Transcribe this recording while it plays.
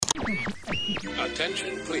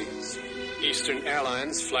Attention, please. Eastern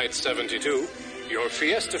Airlines Flight 72, your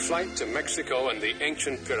Fiesta flight to Mexico and the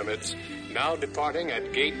ancient pyramids, now departing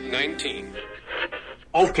at Gate 19.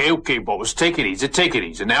 Okay, boys, take it easy.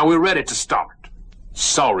 Now we're ready to start.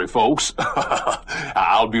 Sorry, folks.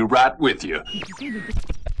 I'll be right with you.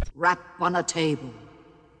 Rap on a table.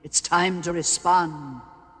 It's time to respond.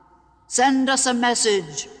 Send us a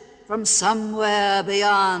message from somewhere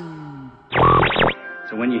beyond.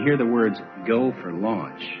 So when you hear the words, go for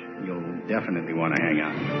launch, you'll definitely want to hang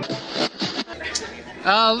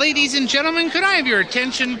out. Ladies and gentlemen, could I have your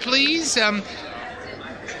attention, please?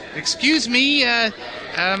 Excuse me, Quiet!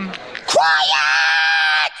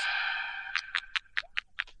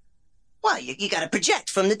 Well, you gotta project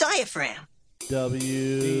from the diaphragm.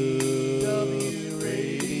 WDW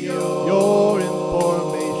Radio, your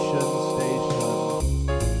information station.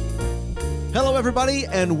 Hello, everybody,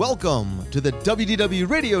 and welcome to the WDW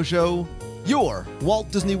Radio Show, your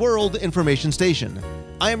Walt Disney World information station.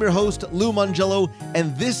 I am your host, Lou Mangello,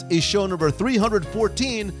 and this is show number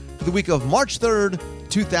 314 for the week of March 3rd,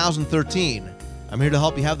 2013. I'm here to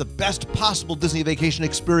help you have the best possible Disney vacation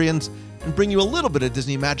experience and bring you a little bit of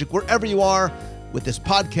Disney magic wherever you are with this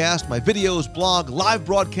podcast, my videos, blog, live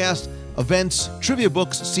broadcasts, events, trivia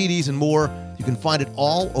books, CDs, and more. You can find it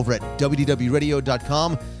all over at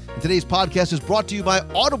WDWRadio.com. And today's podcast is brought to you by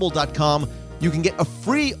Audible.com. You can get a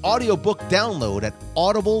free audiobook download at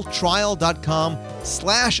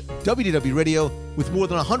audibletrial.com/WDWRadio with more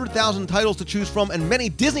than 100,000 titles to choose from and many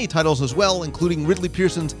Disney titles as well, including Ridley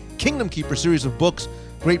Pearson's Kingdom Keeper series of books.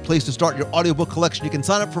 Great place to start your audiobook collection. You can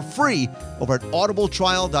sign up for free over at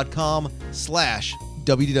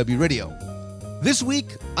audibletrial.com/WDWRadio. This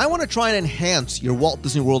week, I want to try and enhance your Walt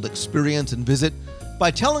Disney World experience and visit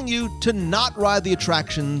by telling you to not ride the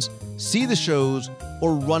attractions, see the shows,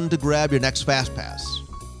 or run to grab your next Fast Pass.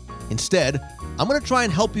 Instead, I'm going to try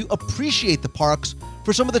and help you appreciate the parks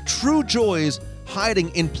for some of the true joys hiding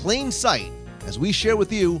in plain sight as we share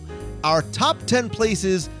with you our top 10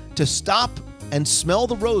 places to stop and smell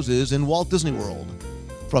the roses in Walt Disney World.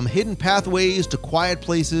 From hidden pathways to quiet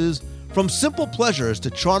places, from simple pleasures to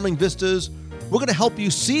charming vistas, we're going to help you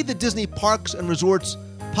see the Disney parks and resorts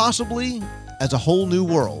possibly as a whole new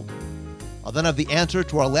world. I'll then have the answer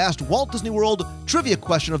to our last Walt Disney World trivia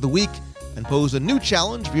question of the week and pose a new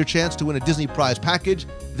challenge for your chance to win a Disney prize package.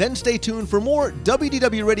 Then stay tuned for more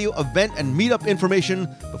WDW Radio event and meetup information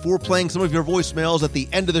before playing some of your voicemails at the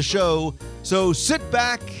end of the show. So sit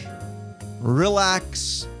back,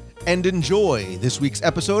 relax, and enjoy this week's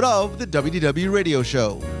episode of the WDW Radio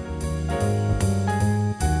Show.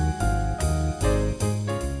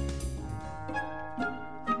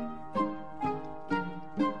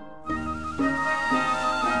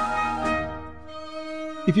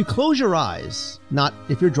 If you close your eyes, not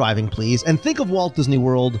if you're driving, please, and think of Walt Disney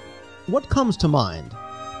World, what comes to mind?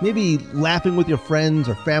 Maybe laughing with your friends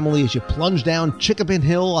or family as you plunge down Chickapin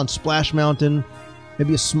Hill on Splash Mountain.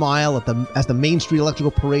 Maybe a smile as the Main Street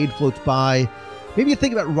Electrical Parade floats by. Maybe you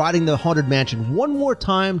think about riding the Haunted Mansion one more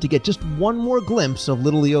time to get just one more glimpse of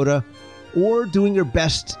Little Leota, or doing your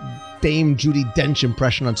best Dame Judi Dench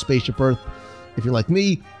impression on Spaceship Earth. If you're like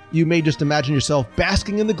me, you may just imagine yourself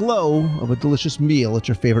basking in the glow of a delicious meal at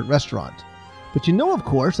your favorite restaurant. But you know, of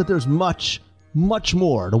course, that there's much, much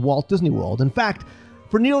more to Walt Disney World. In fact,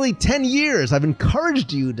 for nearly 10 years, I've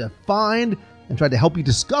encouraged you to find and try to help you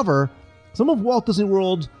discover some of Walt Disney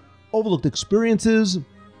World's overlooked experiences,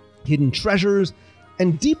 hidden treasures,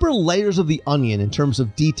 and deeper layers of the onion in terms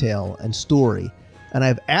of detail and story. And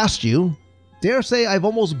I've asked you, dare say I've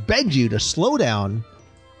almost begged you to slow down,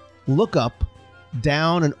 look up,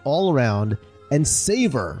 down and all around, and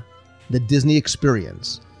savor the Disney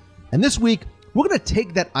experience. And this week, we're going to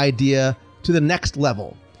take that idea to the next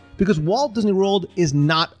level, because Walt Disney World is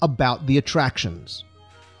not about the attractions.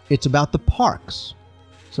 It's about the parks.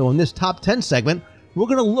 So in this top 10 segment, we're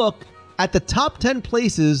going to look at the top 10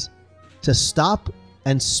 places to stop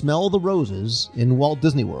and smell the roses in Walt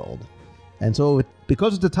Disney World. And so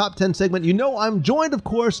because it's the top 10 segment, you know I'm joined, of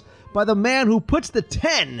course, by the man who puts the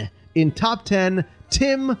 10 in top 10,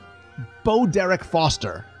 Tim Bo Derek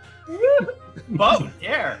Foster. Bo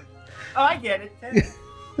Derek. Oh, I get it.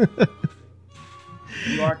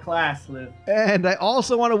 You are class, Liv. And I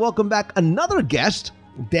also want to welcome back another guest,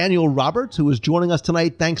 Daniel Roberts, who is joining us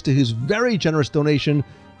tonight thanks to his very generous donation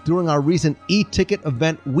during our recent e-ticket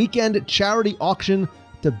event weekend charity auction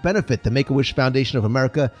to benefit the Make-A-Wish Foundation of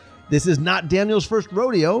America. This is not Daniel's first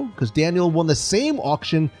rodeo, because Daniel won the same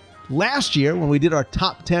auction last year when we did our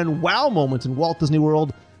top 10 wow moments in Walt Disney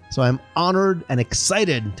World. So I'm honored and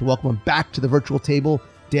excited to welcome him back to the virtual table.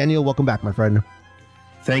 Daniel, welcome back, my friend.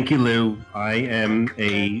 Thank you, Lou.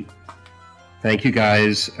 Thank you,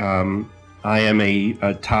 guys. I am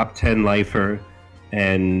a top 10 lifer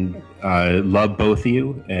and love both of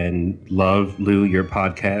you and love, Lou, your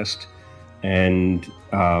podcast. And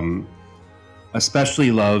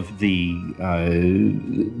especially love the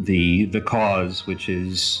cause, which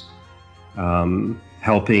is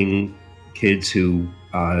helping kids who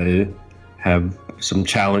have some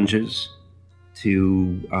challenges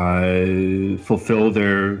to fulfill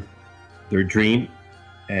their dream,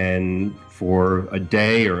 and for a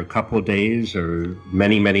day or a couple of days or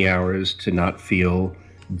many hours to not feel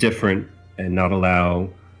different and not allow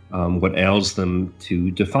what ails them to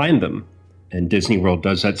define them. And Disney World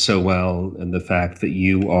does that so well, and the fact that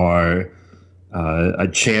you are a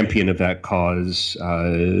champion of that cause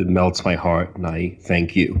melts my heart, and I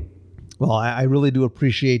thank you. Well, I really do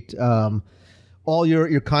appreciate all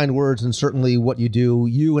your kind words, and certainly what you do.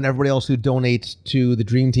 You and everybody else who donates to the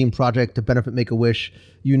Dream Team Project to benefit Make-A-Wish,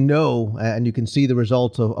 and you can see the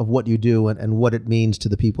results of what you do and what it means to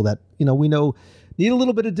the people that, we know need a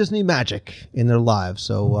little bit of Disney magic in their lives.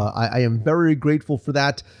 So I am very grateful for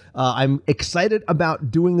that. I'm excited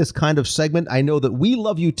about doing this kind of segment. I know that we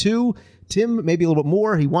love you too. Tim, maybe a little bit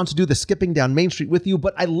more. He wants to do the skipping down Main Street with you,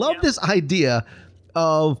 but I love this idea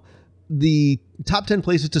of the top 10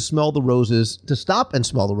 places to smell the roses, to stop and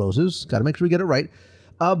smell the roses. Got to make sure we get it right.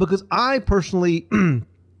 Because I personally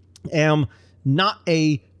am not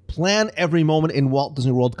a plan every moment in Walt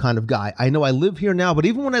Disney World kind of guy. I know I live here now, but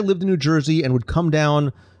even when I lived in New Jersey and would come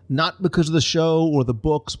down, not because of the show or the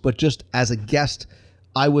books, but just as a guest,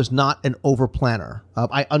 I was not an over planner.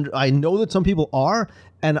 I know that some people are,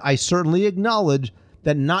 and I certainly acknowledge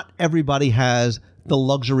that not everybody has the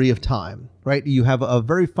luxury of time, right? You have a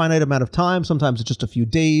very finite amount of time. Sometimes it's just a few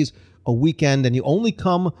days, a weekend, and you only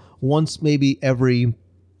come once, maybe every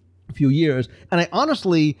few years. And I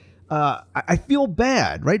honestly, I feel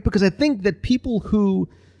bad, right? Because I think that people who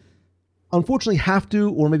unfortunately have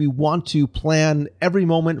to, or maybe want to plan every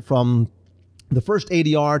moment from the first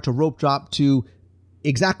ADR to rope drop to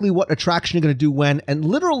exactly what attraction you're going to do when, and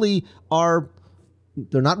literally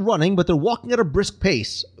they're not running, but they're walking at a brisk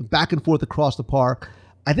pace back and forth across the park.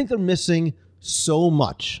 I think they're missing so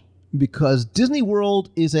much, because Disney World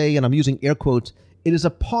is and I'm using air quotes, it is a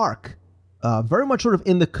park, very much sort of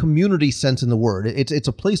in the community sense in the word. It's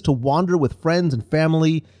a place to wander with friends and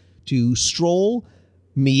family, to stroll,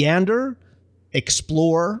 meander,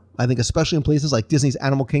 explore, I think especially in places like Disney's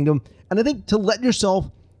Animal Kingdom, and I think to let yourself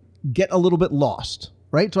get a little bit lost,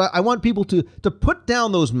 right? So I want people to put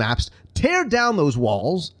down those maps, tear down those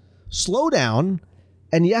walls, slow down,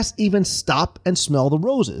 and yes, even stop and smell the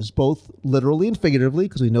roses, both literally and figuratively,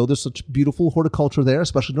 because we know there's such beautiful horticulture there,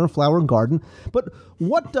 especially during Flower and Garden. But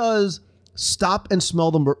what does stop and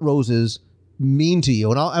smell the roses mean to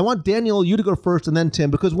you? And I want Daniel, you to go first, and then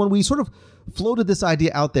Tim, because when we sort of floated this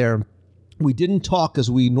idea out there, we didn't talk,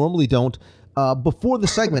 as we normally don't, before the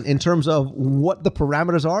segment in terms of what the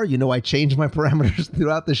parameters are. I change my parameters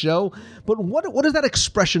throughout the show. But what does that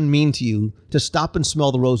expression mean to you, to stop and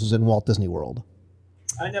smell the roses in Walt Disney World?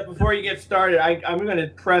 I know, before you get started, I'm going to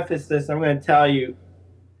preface this. I'm going to tell you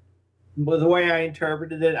the way I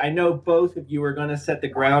interpreted it. I know both of you are going to set the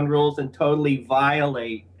ground rules and totally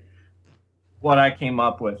violate what I came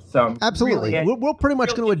up with. So absolutely, really, we're pretty much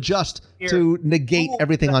going to adjust to negate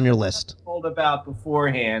everything on your list. Told about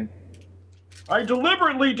beforehand. I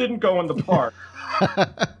deliberately didn't go in the park.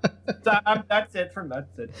 That's it. I'm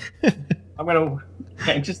going to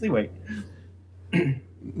anxiously wait.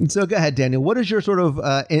 So go ahead, Daniel. What is your sort of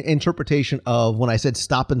interpretation of when I said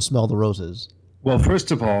stop and smell the roses? Well,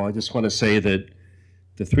 first of all, I just want to say that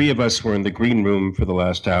the three of us were in the green room for the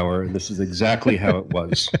last hour, and this is exactly how it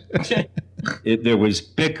was. There was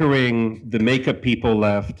bickering, the makeup people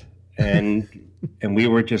left, and we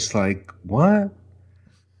were just like, what?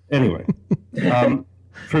 Anyway,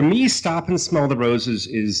 for me, stop and smell the roses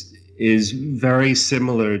is very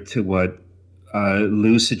similar to what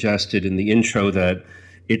Lou suggested in the intro, that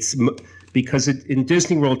it's because in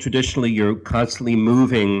Disney World, traditionally, you're constantly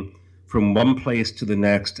moving from one place to the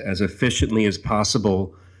next as efficiently as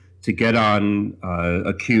possible to get on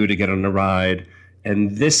a queue, to get on a ride.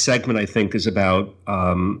 And this segment, I think, is about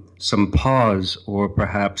some pause, or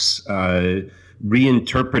perhaps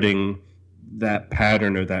reinterpreting that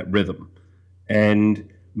pattern or that rhythm. And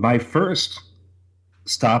my first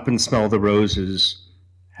stop and smell the roses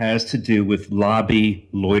has to do with lobby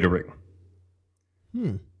loitering.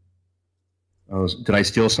 Oh, did I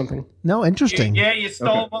steal something? No, interesting. Yeah, you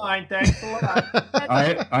stole mine. Thanks a lot.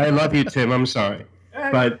 I love you, Tim. I'm sorry.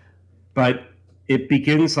 But It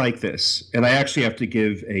begins like this, and I actually have to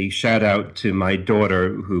give a shout out to my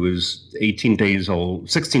daughter, who is 16 days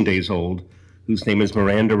old, whose name is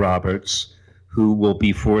Miranda Roberts, who will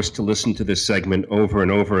be forced to listen to this segment over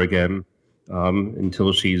and over again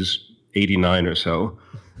until she's 89 or so.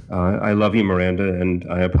 I love you, Miranda, and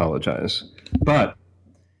I apologize. But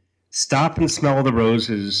Stop and Smell the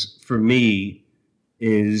Roses, for me,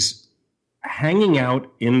 is hanging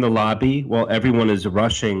out in the lobby while everyone is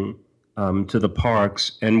rushing to the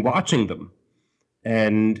parks and watching them.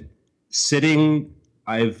 And sitting,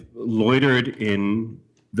 I've loitered in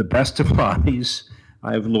the best of lobbies.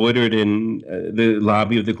 I've loitered in the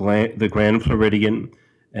lobby of the Grand Floridian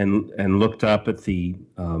and looked up at the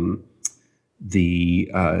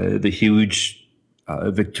huge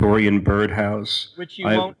Victorian birdhouse, which you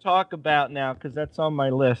won't talk about now because that's on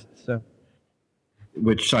my list. So,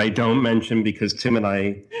 which I don't mention because Tim and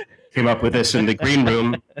I came up with this in the green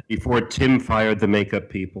room before Tim fired the makeup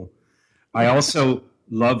people. I also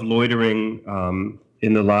love loitering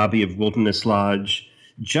in the lobby of Wilderness Lodge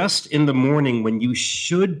just in the morning when you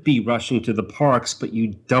should be rushing to the parks, but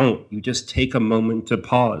you don't. You just take a moment to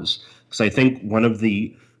pause. Because I think one of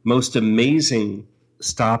the most amazing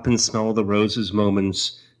Stop and Smell the Roses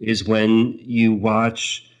moments is when you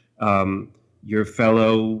watch your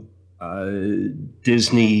fellow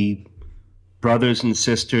Disney brothers and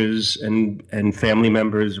sisters and family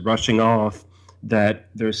members rushing off, that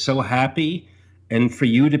they're so happy, and for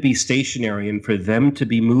you to be stationary and for them to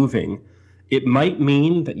be moving, it might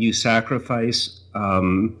mean that you sacrifice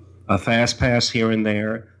a fast pass here and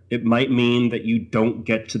there. It might mean that you don't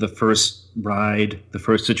get to the first ride, the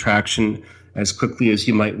first attraction as quickly as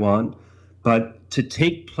you might want. But to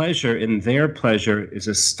take pleasure in their pleasure is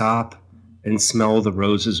a stop and smell the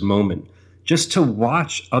roses moment. Just to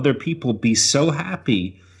watch other people be so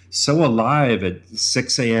happy, so alive at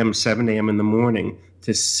 6 a.m., 7 a.m. in the morning,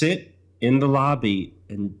 to sit in the lobby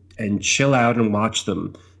and chill out and watch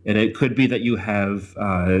them. And it could be that you have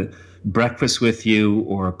breakfast with you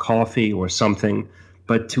or coffee or something,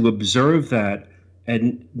 but to observe that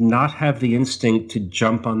and not have the instinct to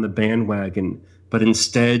jump on the bandwagon, but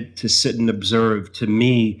instead to sit and observe, to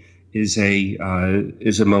me, is a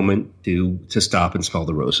moment to stop and smell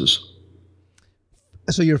the roses.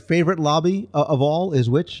 So your favorite lobby of all is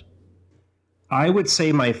which? I would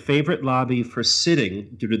say my favorite lobby for sitting,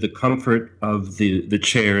 due to the comfort of the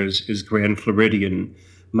chairs, is Grand Floridian.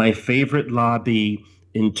 My favorite lobby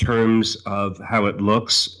in terms of how it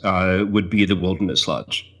looks would be the Wilderness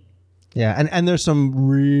Lodge. Yeah, and there's some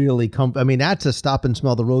really comfy. I mean, that's a Stop and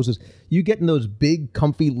Smell the Roses. You get in those big,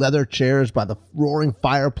 comfy leather chairs by the roaring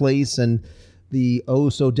fireplace and the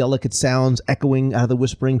oh-so-delicate sounds echoing out of the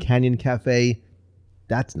Whispering Canyon Cafe.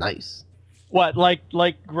 That's nice. What,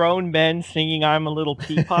 like grown men singing "I'm a Little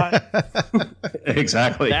Teapot"?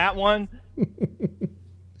 Exactly. That one?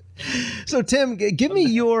 So, Tim, give me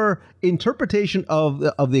your interpretation of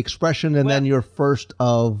the expression, and then your first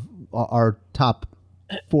of our top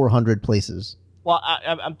 400 places. Well,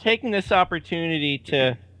 I'm taking this opportunity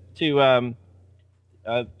to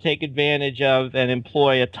take advantage of and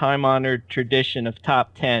employ a time-honored tradition of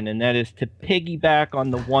top 10, and that is to piggyback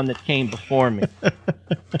on the one that came before me.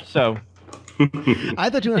 So, I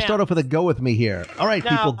thought you were going to start off with a "Go with me" here. All right,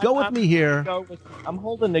 people, go with me here. I'm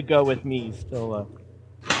holding the "Go with me" still.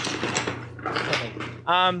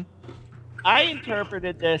 I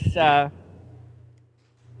interpreted this a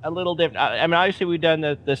little different. I mean, obviously, we've done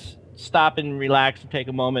the stop and relax and take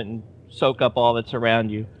a moment and soak up all that's around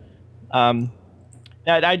you.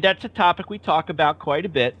 That's a topic we talk about quite a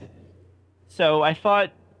bit. So I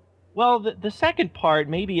thought, well, the second part,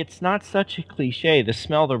 maybe it's not such a cliche, the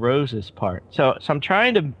smell the roses part. So I'm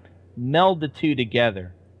trying to meld the two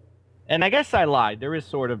together. And I guess I lied. There is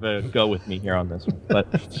sort of a go with me here on this one.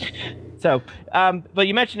 But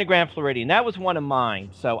you mentioned the Grand Floridian. That was one of mine.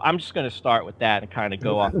 So I'm just going to start with that and kind of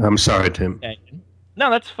go off. I'm sorry, Tim. Okay. No,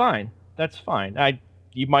 that's fine. That's fine.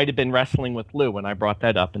 You might have been wrestling with Lou when I brought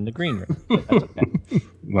that up in the green room. But that's okay.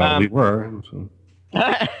 Well, we were. So.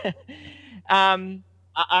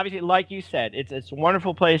 Obviously, like you said, it's a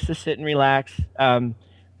wonderful place to sit and relax.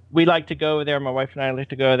 We like to go there. My wife and I like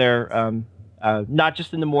to go there, not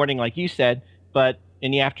just in the morning, like you said, but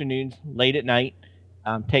in the afternoons, late at night.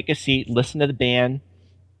 Take a seat, listen to the band,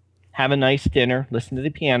 have a nice dinner, listen to the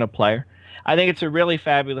piano player. I think it's a really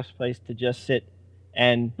fabulous place to just sit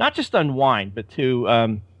and not just unwind, but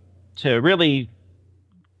to really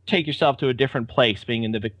take yourself to a different place, being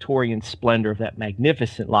in the Victorian splendor of that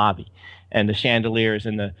magnificent lobby and the chandeliers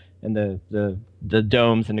and the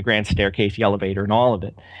domes and the grand staircase, the elevator, and all of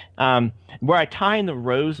it. Where I tie in the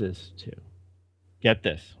roses to, get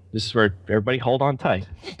this, this is where everybody hold on tight.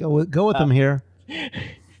 Go with them here.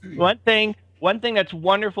 One thing that's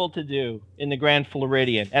wonderful to do in the Grand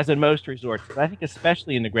Floridian, as in most resorts, but I think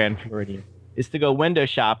especially in the Grand Floridian, is to go window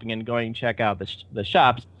shopping and going and check out the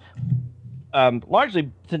shops.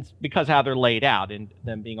 Largely because how they're laid out and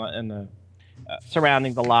them being in the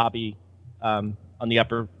surrounding the lobby on the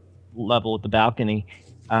upper level of the balcony.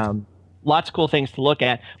 Lots of cool things to look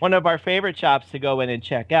at. One of our favorite shops to go in and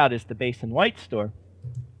check out is the Basin White store,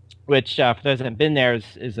 which for those that haven't been there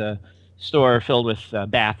is a store filled with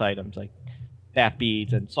bath items like bath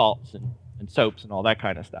beads and salts and soaps and all that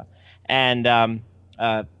kind of stuff. And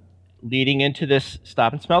leading into this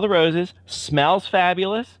Stop and Smell the Roses, smells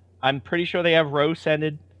fabulous. I'm pretty sure they have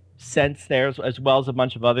rose-scented scents there as well as a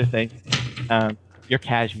bunch of other things. Your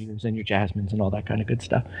cashmeres and your jasmines and all that kind of good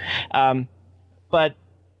stuff. But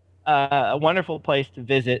a wonderful place to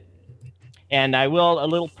visit. And a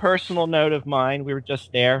little personal note of mine, we were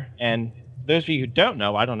just there, and those of you who don't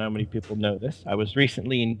know, I don't know how many people know this, I was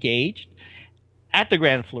recently engaged at the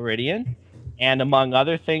Grand Floridian, and among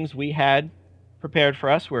other things we had prepared for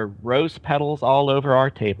us were rose petals all over our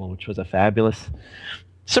table, which was a fabulous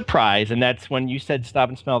surprise. And that's when you said stop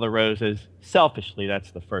and smell the roses. Selfishly,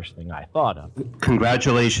 that's the first thing I thought of.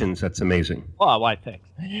 Congratulations. That's amazing. Well, why, thanks.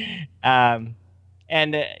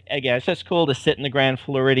 And again, it's just cool to sit in the Grand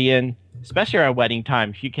Floridian, especially around wedding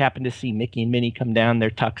time. If you happen to see Mickey and Minnie come down their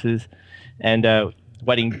tuxes and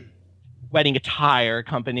wedding attire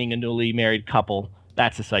accompanying a newly married couple,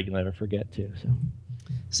 that's a sight you'll never forget, too.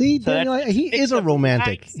 See, Daniel, he is a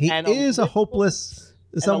romantic. He is a hopeless,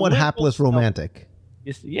 somewhat hapless romantic.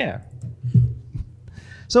 Yeah.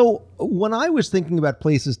 So when I was thinking about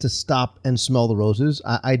places to stop and smell the roses,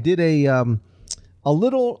 I did a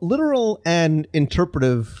little literal and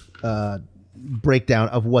interpretive breakdown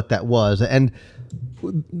of what that was. And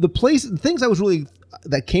things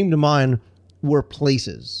that came to mind were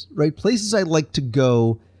places, right? Places I'd like to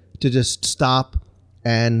go to just stop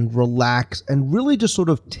and relax and really just sort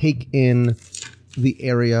of take in the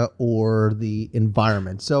area or the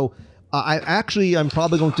environment. So I'm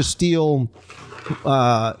probably going to steal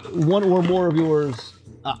one or more of yours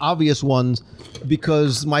obvious ones,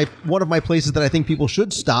 because one of my places that I think people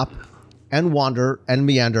should stop and wander and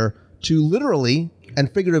meander to literally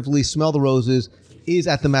and figuratively smell the roses is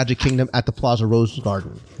at the Magic Kingdom at the Plaza Rose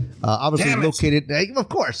Garden. Obviously located. Of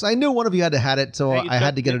course, I knew one of you had it, so I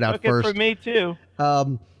had to get it out first. For me too.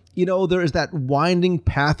 There is that winding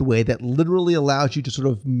pathway that literally allows you to sort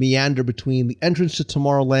of meander between the entrance to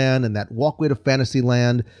Tomorrowland and that walkway to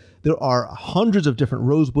Fantasyland. There are hundreds of different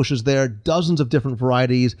rose bushes there, dozens of different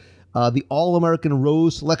varieties. The All-American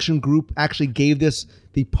Rose Selection Group actually gave this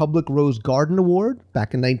the Public Rose Garden Award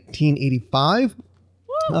back in 1985.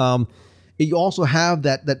 You also have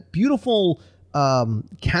that beautiful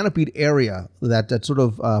canopied area, that sort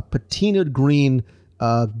of patinaed green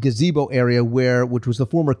gazebo area which was the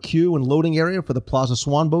former queue and loading area for the Plaza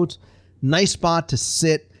Swan boats. Nice spot to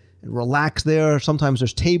sit and relax there. Sometimes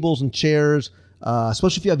there's tables and chairs.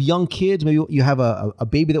 Especially if you have young kids, maybe you have a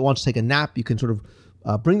baby that wants to take a nap, you can sort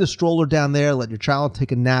of bring the stroller down there, let your child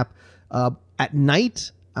take a nap. At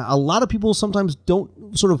night, a lot of people sometimes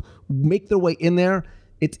don't sort of make their way in there.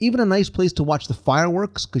 It's even a nice place to watch the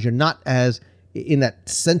fireworks because you're not as in that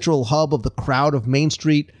central hub of the crowd of Main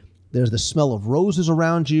Street. There's the smell of roses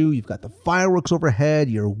around you. You've got the fireworks overhead.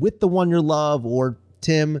 You're with the one you love, or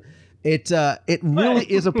Tim. It really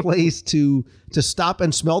is a place to stop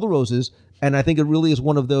and smell the roses. And I think it really is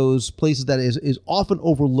one of those places that is often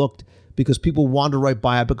overlooked because people wander right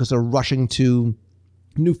by it because they're rushing to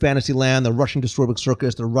New Fantasyland, they're rushing to Strawberry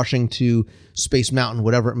Circus, they're rushing to Space Mountain,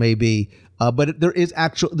 whatever it may be. But there's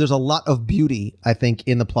a lot of beauty, I think,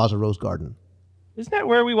 in the Plaza Rose Garden. Isn't that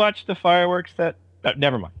where we watched the fireworks?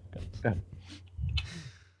 Never mind. Go ahead.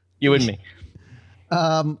 You and me.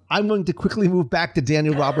 I'm going to quickly move back to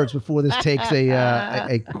Daniel Roberts before this takes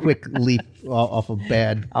a quick leap off of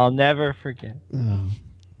bad. I'll never forget.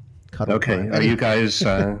 Okay, are you guys?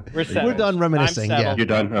 We're done reminiscing. Yeah, you're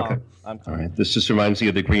done. Okay. All right. This just reminds me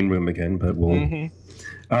of the green room again, but we'll.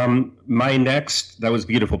 Mm-hmm. My next. That was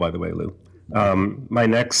beautiful, by the way, Lou. My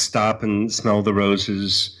next stop and smell the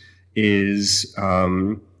roses is a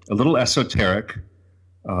little esoteric.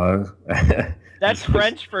 That's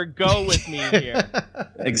French for "go with me" here.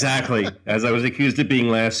 Exactly, as I was accused of being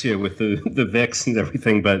last year with the Vicks and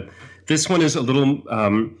everything. But this one is a little.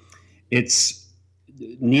 It's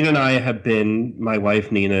Nina and I have been. My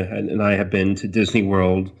wife Nina and I have been to Disney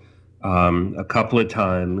World a couple of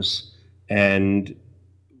times, and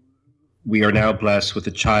we are now blessed with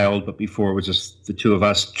a child. But before it was just the two of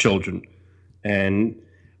us children, and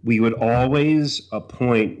we would always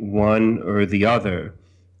appoint one or the other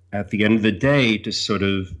at the end of the day to sort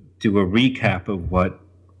of do a recap of what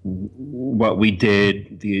we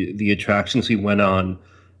did, the attractions we went on,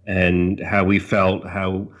 and how we felt,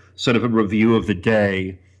 how sort of a review of the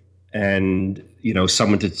day, and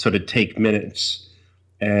someone to sort of take minutes.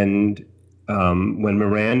 And when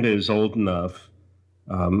Miranda is old enough,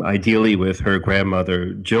 ideally with her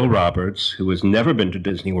grandmother Jill Roberts, who has never been to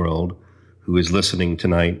Disney World, who is listening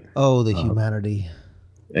tonight. Oh, the humanity!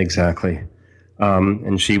 Exactly,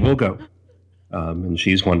 and she will go, and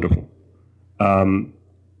she's wonderful.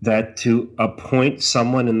 That to appoint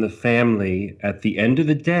someone in the family at the end of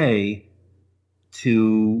the day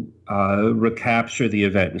to recapture the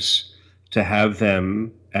events, to have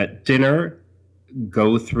them at dinner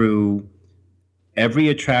go through every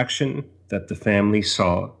attraction that the family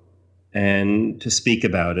saw and to speak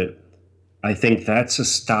about it. I think that's a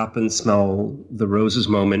stop and smell the roses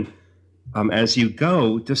moment. As you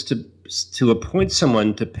go, just to appoint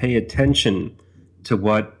someone to pay attention to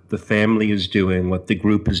what the family is doing, what the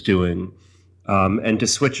group is doing, and to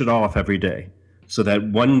switch it off every day. So that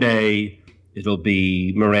one day it'll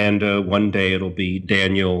be Miranda, one day it'll be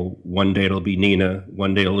Daniel, one day it'll be Nina,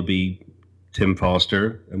 one day it'll be Tim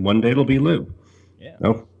Foster, and one day it'll be Lou. Yeah.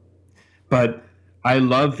 No? But I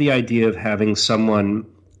love the idea of having someone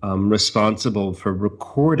responsible for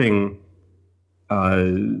recording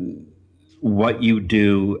what you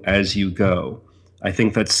do as you go. I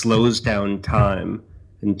think that slows down time,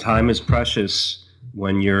 and time is precious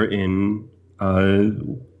when you're in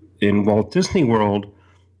Walt Disney World.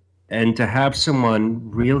 And to have someone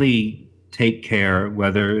really take care,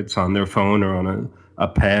 whether it's on their phone or on a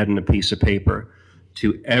pad and a piece of paper,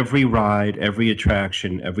 to every ride, every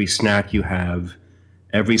attraction, every snack you have,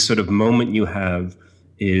 every sort of moment you have,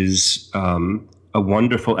 is a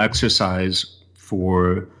wonderful exercise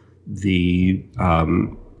for the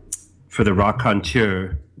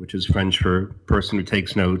raconteur, which is French for person who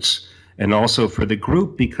takes notes, and also for the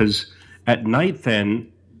group, because at night then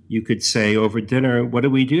you could say over dinner, what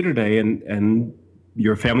did we do today? And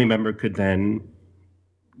your family member could then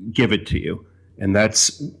give it to you. And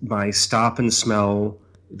that's my stop and smell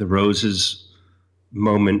the roses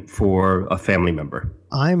moment for a family member.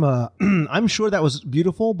 I'm sure that was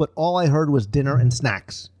beautiful, but all I heard was dinner and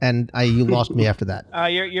snacks, and you lost me after that.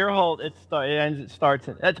 Your whole it starts.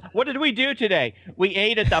 What did we do today? We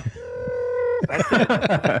ate at the.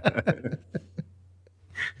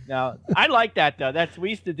 Now I like that though. We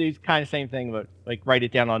used to do kind of same thing, but like write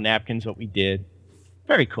it down on napkins what we did.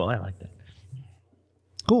 Very cool. I like that.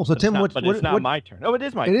 Cool. So but Tim, it's not my turn. Oh, it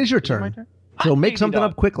is my. It is your Is it my turn. turn? So make something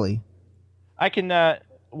up quickly. I can.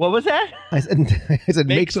 What was that? I said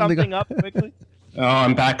make something up quickly. Oh,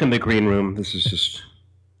 I'm back in the green room. This is just.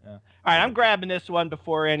 All right, I'm grabbing this one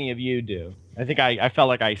before any of you do. I think I felt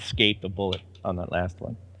like I escaped a bullet on that last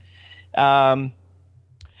one.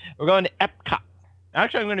 We're going to Epcot.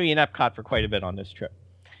 Actually, I'm going to be in Epcot for quite a bit on this trip.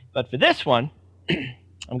 But for this one,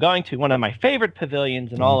 I'm going to one of my favorite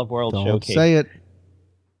pavilions in all of World Showcase. Don't say it.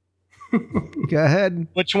 Go ahead.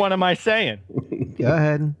 Which one am I saying? Go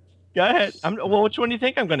ahead. Go ahead. Well, which one do you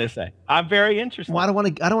think I'm going to say? I'm very interested. Well, I don't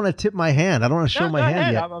want to tip my hand. I don't want to show my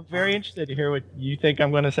hand yet. I'm very interested to hear what you think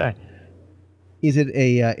I'm going to say. Is it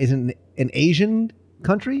an Asian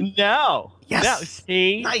country? No. Yes. No.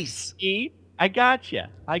 See? Nice. See? I got you.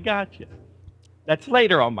 That's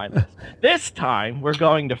later on my list. This time, we're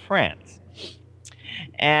going to France.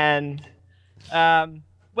 And,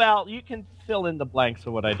 well, you can fill in the blanks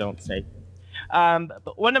of what I don't say.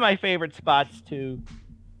 But one of my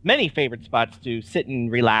many favorite spots to sit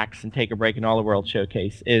and relax and take a break in all the World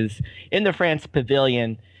Showcase is in the France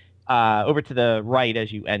Pavilion over to the right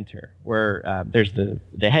as you enter, where there's the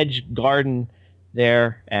hedge garden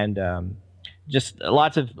there and just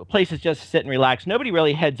lots of places just to sit and relax. Nobody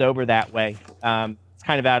really heads over that way. It's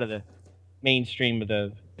kind of out of the mainstream of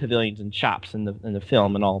the pavilions and shops and the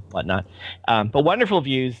film and all whatnot. But wonderful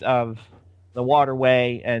views of the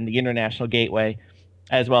waterway and the International Gateway,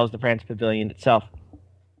 as well as the France Pavilion itself.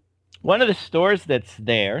 One of the stores that's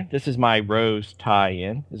there, this is my Rose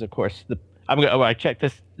tie-in, is of course I checked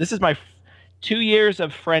this. This is my 2 years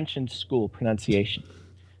of French in school pronunciation.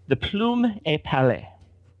 The Plume et Palais.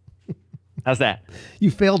 How's that? You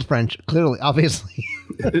failed French, clearly, obviously.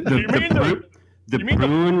 The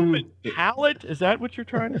prune palette? Is that what you're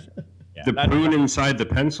trying to say? Yeah, the prune inside the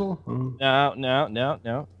pencil?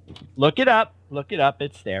 No. Look it up.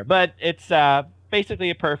 It's there. But it's basically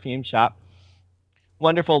a perfume shop.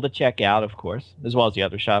 Wonderful to check out, of course, as well as the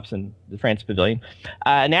other shops in the France Pavilion.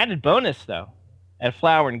 An added bonus, though, at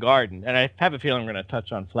Flower and Garden, and I have a feeling we're going to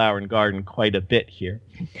touch on Flower and Garden quite a bit here,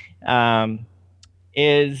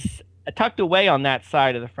 is tucked away on that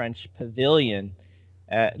side of the French Pavilion,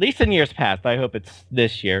 at least in years past. I hope it's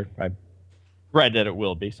this year. I've read that it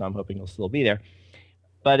will be, so I'm hoping it'll still be there.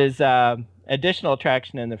 But is additional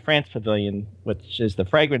attraction in the France Pavilion, which is the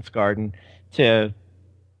Fragrance Garden, to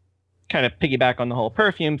kind of piggyback on the whole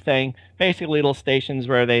perfume thing. Basically, little stations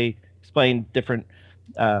where they explain different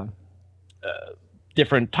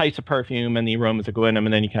types of perfume and the aromas that go in them,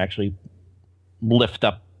 and then you can actually lift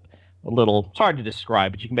up a little. It's hard to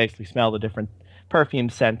describe, but you can basically smell the different perfume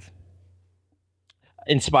scents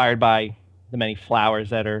inspired by the many flowers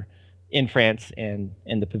that are in France and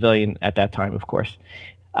in the pavilion at that time, of course.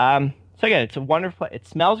 So again, it's a wonderful. It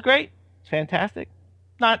smells great. It's fantastic.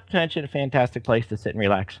 Not to mention a fantastic place to sit and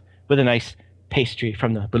relax with a nice pastry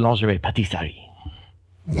from the Boulangerie Pâtisserie.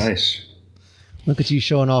 Nice. Look at you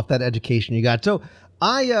showing off that education you got. So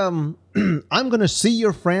I'm going to see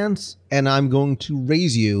your France, and I'm going to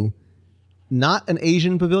raise you, not an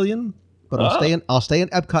Asian pavilion, but I'll stay in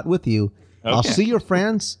Epcot with you. Okay. I'll see your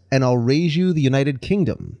France, and I'll raise you the United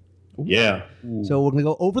Kingdom. Yeah. So we're going to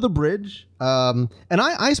go over the bridge. And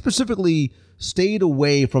I specifically stayed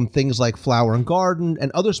away from things like Flower and Garden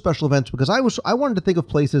and other special events because I wanted to think of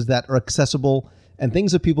places that are accessible and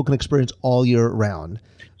things that people can experience all year round.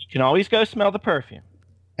 You can always go smell the perfume.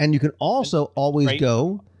 And you can also always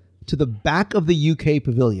go to the back of the UK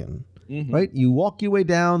Pavilion, right? You walk your way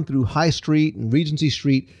down through High Street and Regency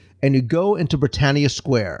Street, and you go into Britannia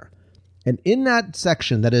Square. And in that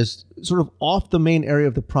section that is sort of off the main area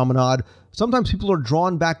of the promenade, sometimes people are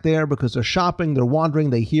drawn back there because they're shopping, they're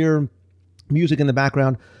wandering, they hear music in the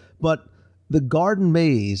background. But the garden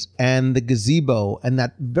maze and the gazebo and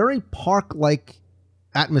that very park-like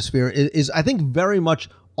atmosphere is, I think, very much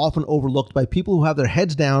often overlooked by people who have their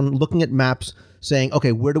heads down looking at maps saying,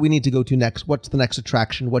 okay, where do we need to go to next? What's the next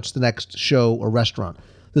attraction? What's the next show or restaurant?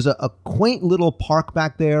 There's a quaint little park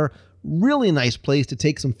back there. Really nice place to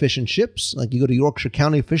take some fish and chips. Like you go to Yorkshire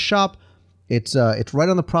County Fish Shop. It's right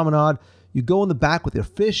on the promenade. You go in the back with your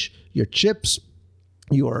fish, your chips,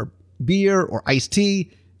 your beer or iced tea,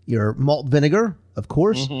 your malt vinegar, of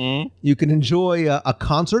course. You can enjoy a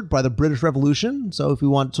concert by the British Revolution. So if you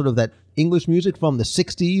want sort of that English music from the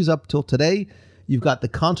 60s up till today, you've got the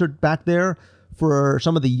concert back there. For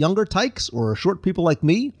some of the younger tykes or short people like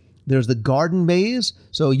me, there's the garden maze.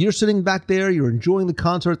 So you're sitting back there, you're enjoying the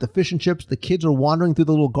concert, the fish and chips, the kids are wandering through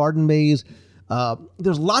the little garden maze.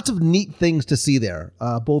 There's lots of neat things to see there,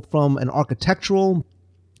 both from an architectural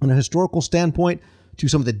and a historical standpoint to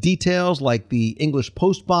some of the details like the English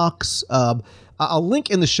post box. I'll link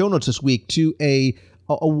in the show notes this week to a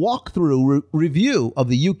walkthrough review of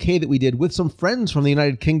the UK that we did with some friends from the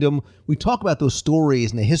United Kingdom. We talk about those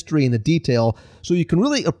stories and the history and the detail so you can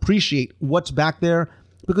really appreciate what's back there.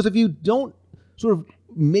 Because if you don't sort of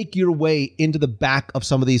make your way into the back of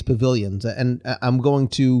some of these pavilions, and I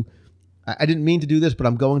didn't mean to do this, but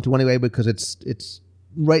I'm going to anyway because it's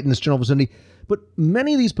right in this general vicinity. But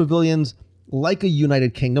many of these pavilions, like a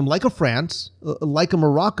United Kingdom, like a France, like a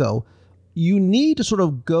Morocco, you need to sort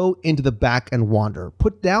of go into the back and wander.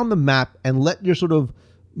 Put down the map and let your sort of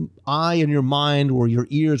eye and your mind or your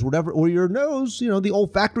ears, whatever, or your nose, the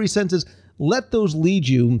olfactory senses, let those lead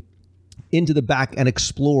you into the back and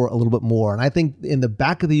explore a little bit more. And I think in the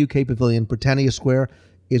back of the UK Pavilion, Britannia Square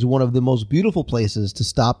is one of the most beautiful places to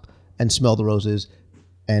stop and smell the roses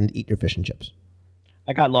and eat your fish and chips.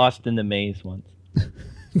 I got lost in the maze once.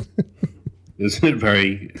 Isn't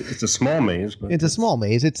it it's a small maze. But it's a small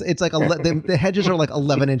maze. It's like the hedges are like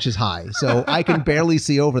 11 inches high. So I can barely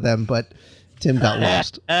see over them, but Tim got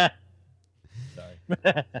lost. Sorry.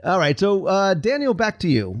 All right. So Daniel, back to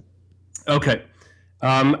you. Okay.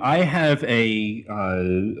 I have a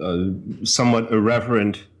somewhat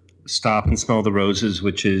irreverent stop and smell the roses,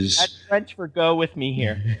 which is... That's French for go with me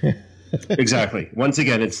here. Exactly. Once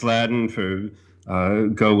again, it's Latin for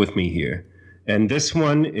go with me here. And this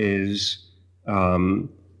one is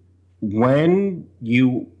when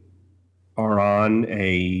you are on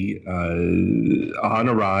a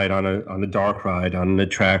ride, on a dark ride, on an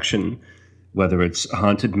attraction, whether it's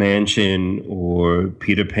Haunted Mansion or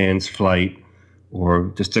Peter Pan's Flight,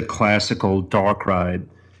 or just a classical dark ride,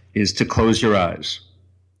 is to close your eyes.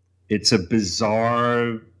 It's a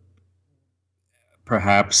bizarre,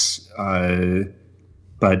 perhaps,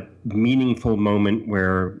 but meaningful moment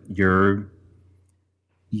where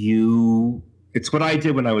it's what I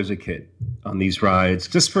did when I was a kid on these rides,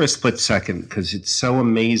 just for a split second, because it's so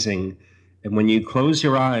amazing. And when you close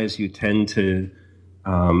your eyes, you tend to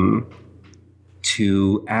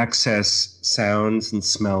access sounds and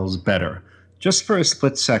smells better. just for a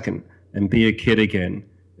split second and be a kid again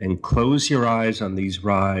and close your eyes on these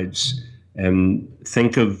rides and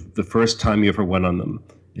think of the first time you ever went on them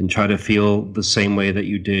and try to feel the same way that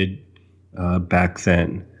you did back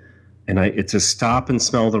then. And it's a stop and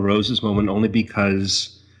smell the roses moment only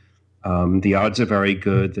because the odds are very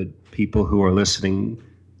good that people who are listening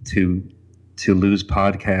to Lou's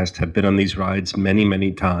podcast have been on these rides many,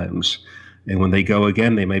 many times. And when they go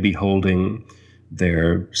again, they may be holding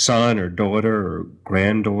their son or daughter or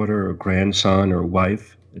granddaughter or grandson or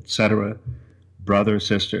wife, etc., brother,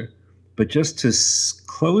 sister. But just to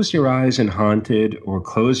close your eyes in Haunted or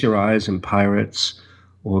close your eyes in Pirates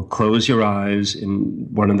or close your eyes in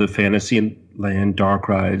one of the Fantasyland dark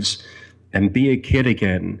rides and be a kid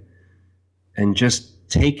again and just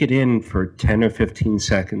take it in for 10 or 15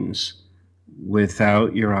 seconds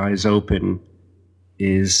without your eyes open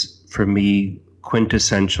is, for me,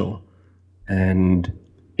 quintessential. And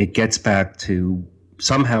it gets back to,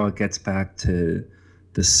 somehow it gets back to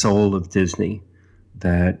the soul of Disney,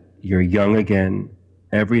 that you're young again,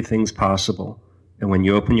 everything's possible. And when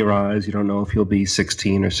you open your eyes, you don't know if you'll be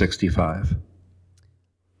 16 or 65.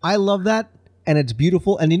 I love that, and it's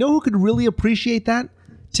beautiful. And you know who could really appreciate that?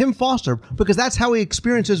 Tim Foster, because that's how he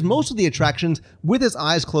experiences most of the attractions, with his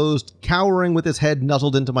eyes closed, cowering with his head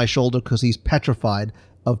nuzzled into my shoulder because he's petrified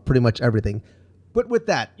of pretty much everything. But with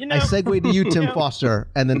that, I segue to you, Tim Foster,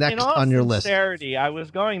 and the next on your list. In all sincerity, I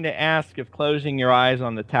was going to ask if closing your eyes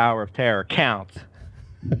on the Tower of Terror counts,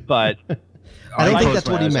 but I don't think that's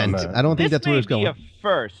what he meant. I don't think that's where he's going. This may be a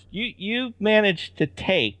first. You managed to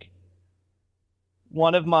take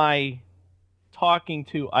one of my talking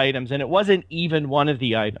to items, and it wasn't even one of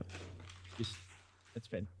the items.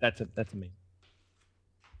 That's amazing.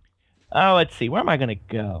 Oh, let's see. Where am I going to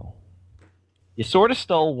go? You sort of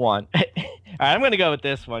stole one. All right, I'm going to go with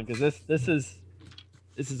this one because this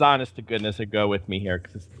is honest to goodness a go with me here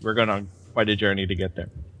because we're going on quite a journey to get there.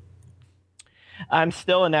 I'm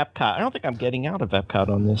still in Epcot. I don't think I'm getting out of Epcot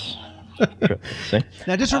on this trip.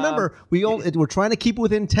 Now, just remember, we're trying to keep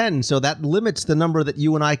within 10, so that limits the number that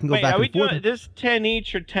you and I can go back and forth. Are we doing this 10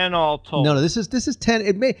 each or 10 all total? No, this is 10.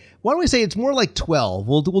 It may. Why don't we say it's more like 12?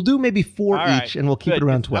 We'll do maybe 4 each, and we'll keep it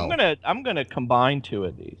around 12. I'm gonna combine 2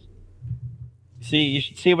 of these. See, you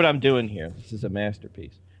should see what I'm doing here. This is a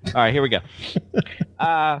masterpiece. All right, here we go.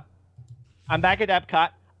 I'm back at Epcot.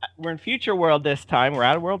 We're in Future World this time. We're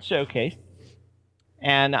out of World Showcase.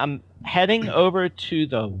 And I'm heading over to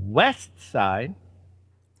the west side,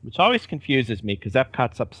 which always confuses me because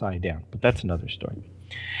Epcot's upside down. But that's another story.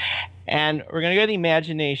 And we're going to go to the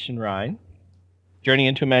Imagination ride. Journey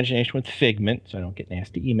into Imagination with Figment, so I don't get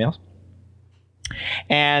nasty emails.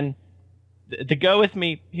 And the go with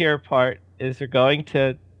me here part is they're going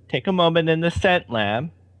to take a moment in the scent lab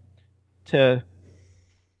to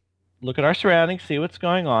look at our surroundings, see what's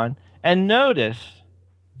going on, and notice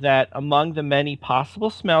that among the many possible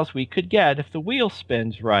smells we could get if the wheel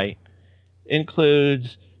spins right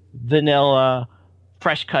includes vanilla,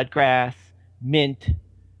 fresh cut grass, mint,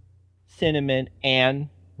 cinnamon, and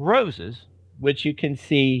roses, which you can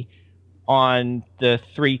see on the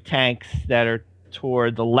 3 tanks that are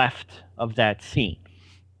toward the left of that scene.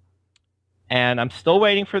 And I'm still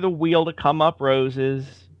waiting for the wheel to come up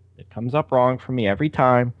roses. It comes up wrong for me every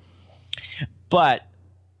time. But,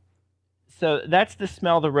 so that's the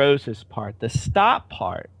smell the roses part. The stop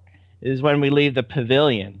part is when we leave the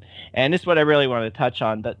pavilion. And this is what I really want to touch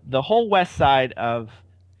on. The whole west side of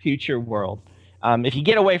Future World, if you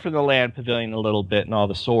get away from the land pavilion a little bit and all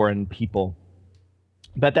the Soarin' people,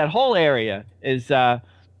 but that whole area is a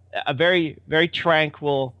very, very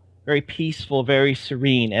tranquil, very peaceful, very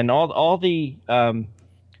serene, and all the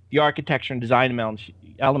architecture and design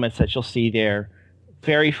elements that you'll see there,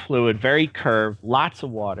 very fluid, very curved, lots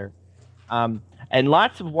of water, and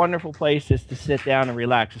lots of wonderful places to sit down and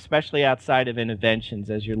relax, especially outside of Innoventions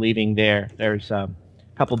as you're leaving there. There's a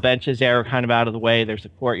couple benches there kind of out of the way. There's a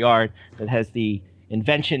courtyard that has the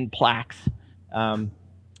Invention plaques, and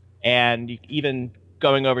even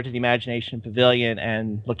going over to the Imagination Pavilion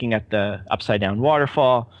and looking at the upside-down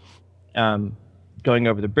waterfall, going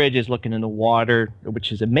over the bridges, looking in the water,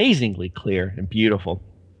 which is amazingly clear and beautiful.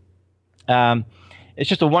 It's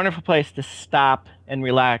just a wonderful place to stop and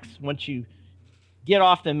relax once you get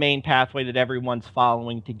off the main pathway that everyone's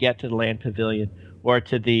following to get to the Land Pavilion or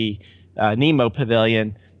to the Nemo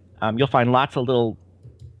Pavilion. You'll find lots of little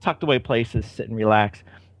tucked away places to sit and relax.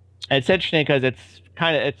 And it's interesting because it's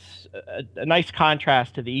a nice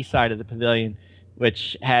contrast to the east side of the pavilion,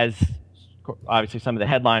 which has obviously some of the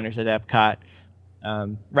headliners at Epcot,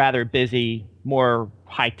 rather busy, more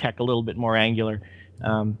high-tech, a little bit more angular.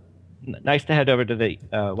 nice to head over to the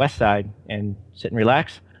west side and sit and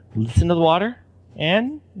relax, listen to the water,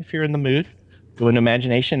 and if you're in the mood, go into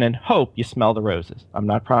imagination and hope you smell the roses. I'm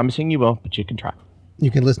not promising you will, but you can try. You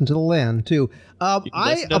can listen to the land, too.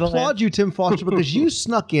 I applaud you, Tim Foster, because you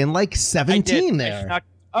snuck in like 17 there.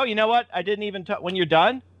 Oh, you know what? I didn't even when you're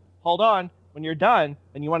done, hold on. When you're done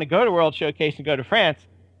and you want to go to World Showcase and go to France,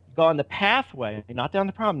 go on the pathway, not down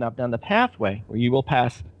the promenade, down the pathway, where you will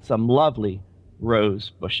pass some lovely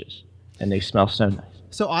rose bushes, and they smell so nice.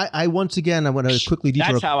 So I once again, I want to quickly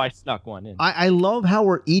detour. That's how I snuck one in. I love how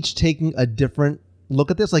we're each taking a different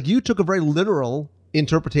look at this. Like, you took a very literal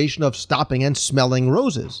interpretation of stopping and smelling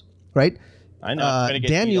roses, right? I know.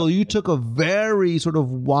 Daniel, you took a very sort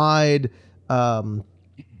of wide, much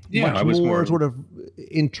more sort of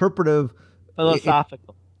interpretive,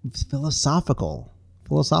 philosophical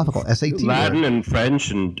SAT Latin word. And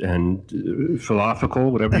French and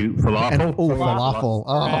philosophical, whatever you falafel.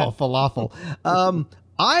 Falafel.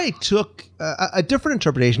 I took a different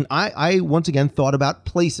interpretation. I once again thought about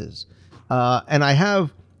places, and I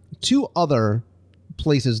have two other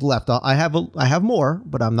places left. I have more,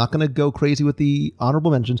 but I'm not going to go crazy with the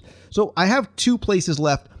honorable mentions. So I have two places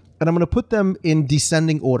left, and I'm going to put them in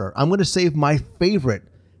descending order. I'm going to save my favorite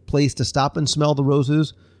place to stop and smell the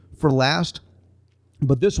roses for last.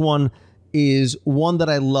 But this one is one that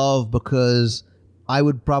I love because I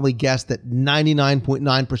would probably guess that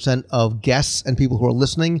 99.9% of guests and people who are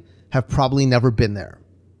listening have probably never been there.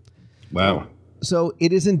 Wow. So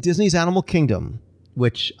it is in Disney's Animal Kingdom,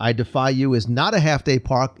 which I defy you is not a half-day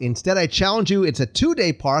park. Instead, I challenge you, it's a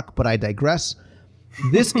 2-day park, but I digress.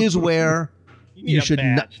 This is where you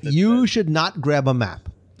should not grab a map.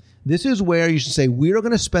 This is where you should say, we are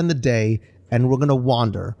going to spend the day and we're going to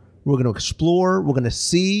wander. We're going to explore. We're going to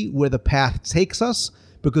see where the path takes us,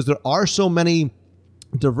 because there are so many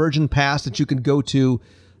divergent paths that you can go to.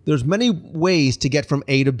 There's many ways to get from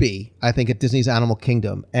A to B, I think, at Disney's Animal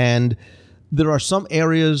Kingdom. And there are some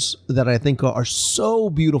areas that I think are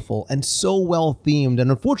so beautiful and so well themed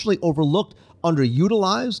and unfortunately overlooked,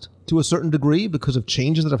 underutilized to a certain degree because of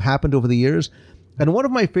changes that have happened over the years. And one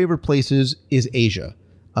of my favorite places is Asia.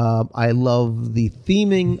 I love the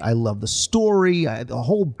theming. I love the story, the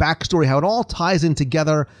whole backstory, how it all ties in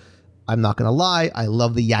together. I'm not going to lie. I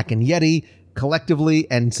love the Yak and Yeti collectively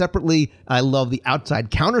and separately. I love the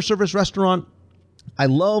outside counter service restaurant. I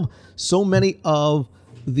love so many of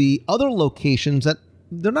the other locations that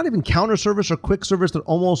they're not even counter service or quick service. They're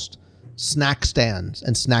almost snack stands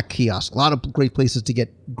and snack kiosks. A lot of great places to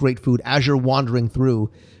get great food as you're wandering through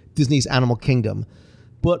Disney's Animal Kingdom.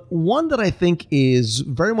 But one that I think is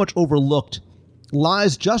very much overlooked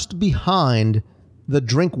lies just behind the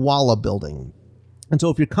Drinkwalla building. And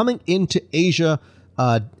so if you're coming into Asia,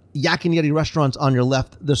 Yak and Yeti restaurants on your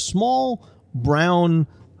left, the small brown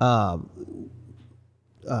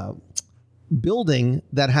building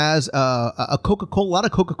that has a Coca-Cola, a lot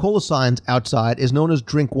of Coca-Cola signs outside is known as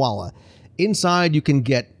Drinkwalla. Inside, you can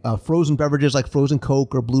get frozen beverages like frozen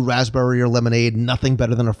Coke or blue raspberry or lemonade. Nothing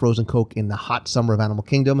better than a frozen Coke in the hot summer of Animal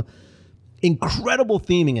Kingdom. Incredible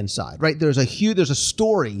theming inside, right? There's a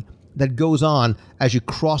story that goes on as you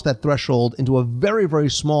cross that threshold into a very, very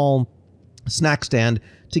small snack stand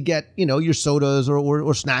to get, your sodas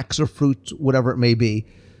or snacks or fruit, whatever it may be.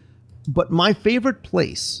 But my favorite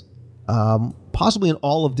place, possibly in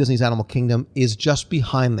all of Disney's Animal Kingdom, is just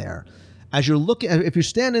behind there. As you're looking, if you're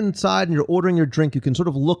standing inside and you're ordering your drink, you can sort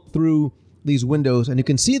of look through these windows and you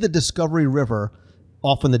can see the Discovery River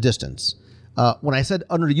off in the distance. When I said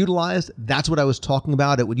underutilized, that's what I was talking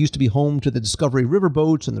about. It would used to be home to the Discovery River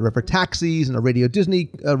boats and the river taxis and a Radio Disney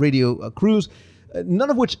cruise, none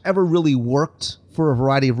of which ever really worked for a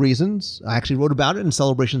variety of reasons. I actually wrote about it in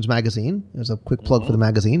Celebrations magazine. There's a quick plug for the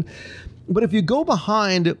magazine. But if you go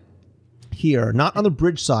behind here, not on the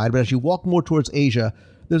bridge side, but as you walk more towards Asia,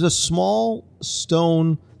 there's a small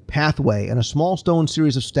stone pathway and a small stone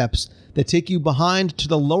series of steps that take you behind to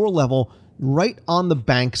the lower level right on the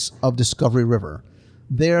banks of Discovery River.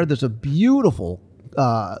 There's a beautiful,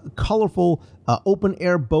 colorful,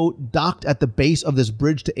 open-air boat docked at the base of this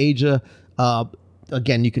bridge to Asia.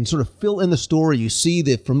 Again, you can sort of fill in the story. You see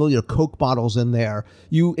the familiar Coke bottles in there.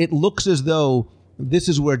 It looks as though this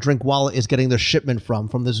is where Drinkwalla is getting their shipment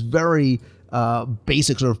from this very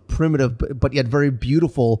basic, sort of primitive, but yet very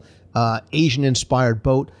beautiful Asian-inspired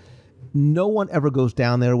boat. No one ever goes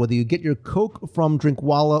down there, whether you get your Coke from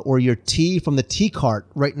Drinkwalla or your tea from the tea cart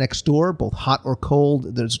right next door, both hot or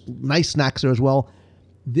cold. There's nice snacks there as well.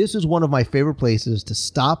 This is one of my favorite places to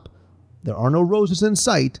stop. There are no roses in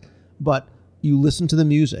sight, but you listen to the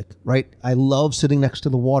music, right? I love sitting next to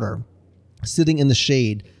the water, sitting in the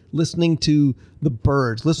shade, listening to the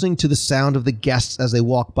birds, listening to the sound of the guests as they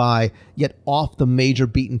walk by, yet off the major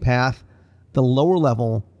beaten path. The lower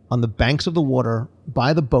level on the banks of the water,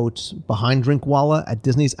 by the boats, behind Drinkwalla at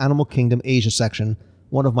Disney's Animal Kingdom Asia section,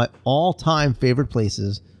 one of my all-time favorite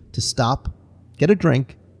places to stop, get a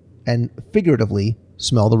drink, and figuratively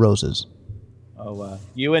smell the roses. Oh,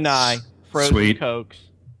 you and I, frozen Sweet. Cokes,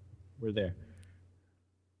 we're there.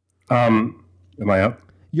 Am I up?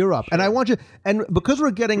 You're up. Sure. And I want you, and because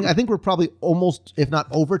we're getting, I think we're probably almost, if not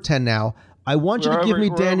over 10 now, I want you to give me,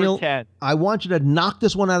 Daniel, I want you to knock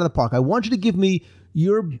this one out of the park. I want you to give me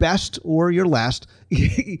your best or your last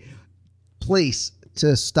place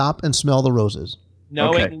to stop and smell the roses.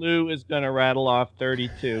 Knowing Lou is going to rattle off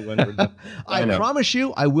 32 when we're done. I promise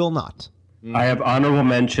you, I will not. I have honorable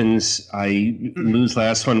mentions. Lou's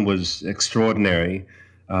last one was extraordinary,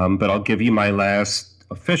 but I'll give you my last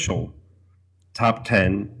official top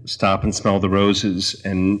 10, Stop and Smell the Roses,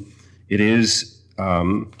 and it is,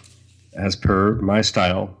 as per my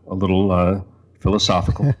style, a little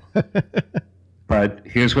philosophical. But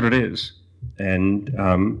here's what it is, and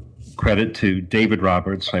credit to David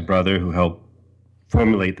Roberts, my brother, who helped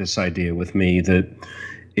formulate this idea with me, that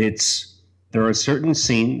there are certain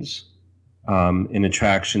scenes in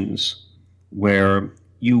attractions where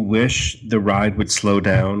you wish the ride would slow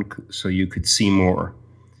down so you could see more.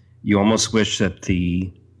 You almost wish that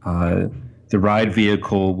the ride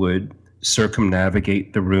vehicle would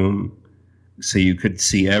circumnavigate the room so you could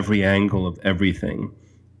see every angle of everything.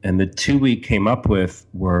 And the two we came up with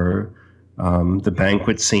were the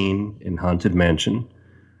banquet scene in Haunted Mansion,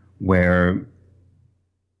 where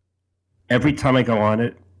every time I go on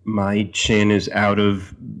it, my chin is out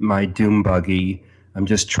of my doom buggy. I'm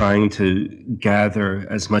just trying to gather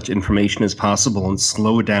as much information as possible and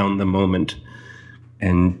slow down the moment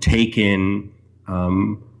and take in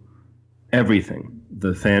everything.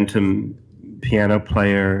 The phantom piano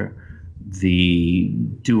player, the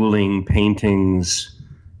dueling paintings,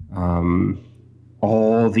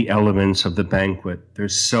 all the elements of the banquet. They're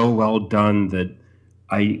so well done that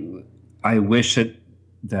I wish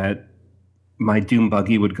that my doom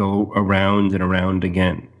buggy would go around and around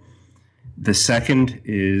again. The second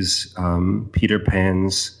is Peter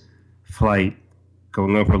Pan's flight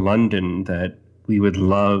going over London, that we would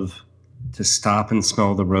love to stop and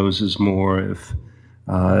smell the roses more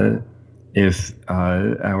if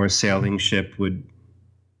our sailing ship would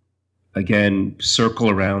again circle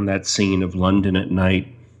around that scene of London at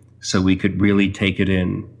night so we could really take it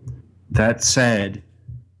in. That said,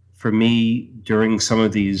 for me, during some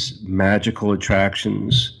of these magical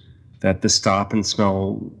attractions, that the stop and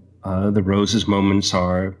smell the roses moments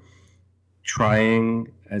are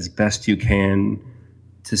trying as best you can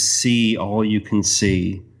to see all you can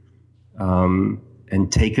see,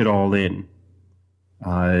 and take it all in,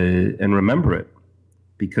 and remember it.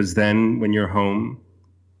 Because then when you're home,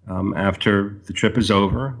 after the trip is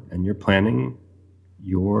over and you're planning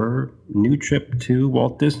your new trip to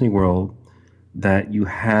Walt Disney World, that you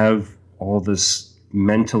have all this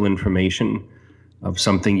mental information of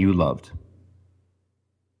something you loved.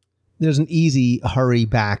 There's an easy hurry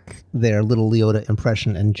back there, little Leota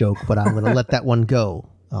impression and joke, but I'm going to let that one go.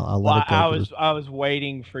 I'll let it go. I was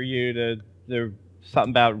waiting for you to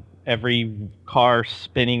something about every car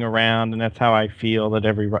spinning around, and that's how I feel that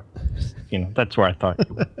that's where I thought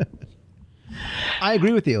you were. I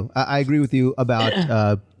agree with you. I agree with you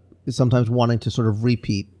about sometimes wanting to sort of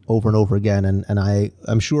repeat over and over again, and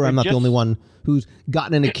I'm sure I'm not the only one who's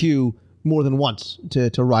gotten in a queue more than once to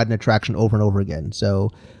ride an attraction over and over again.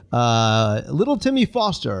 So, little Timmy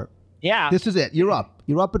Foster. Yeah. This is it. You're up.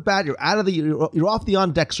 You're up at bat. You're out of you're off the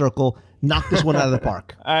on deck circle. Knock this one out of the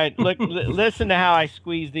park. All right. Look, listen to how I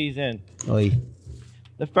squeeze these in. Oy.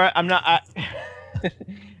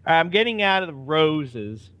 I'm getting out of the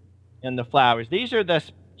roses and the flowers. These are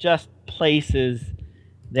just places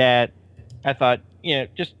that I thought,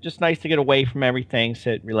 just nice to get away from everything,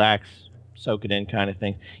 sit, relax, soak it in kind of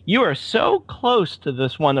thing. You are so close to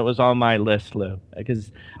this one that was on my list, Lou,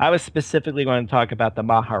 because I was specifically going to talk about the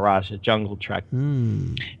Maharaja Jungle Trek.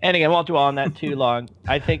 And again, I won't dwell on that too long.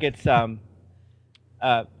 I think it's, to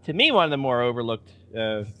me, one of the more overlooked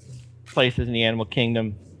places in the animal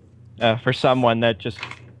kingdom for someone that just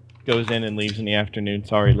goes in and leaves in the afternoon.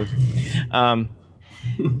 Sorry, Lou.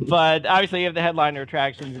 But obviously you have the headliner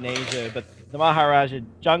attractions in Asia, but the Maharaja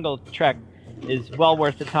Jungle Trek is well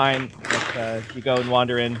worth the time if you go and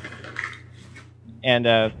wander in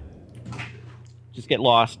and just get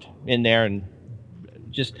lost in there and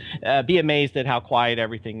just be amazed at how quiet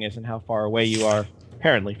everything is and how far away you are,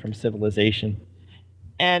 apparently, from civilization.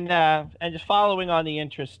 And just following on the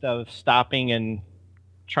interest of stopping and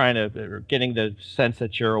getting the sense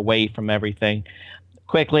that you're away from everything.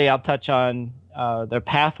 Quickly, I'll touch on the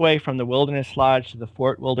pathway from the Wilderness Lodge to the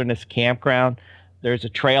Fort Wilderness Campground. There's a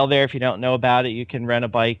trail there. If you don't know about it, you can rent a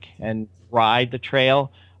bike and ride the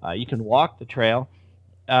trail. You can walk the trail.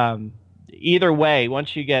 Either way,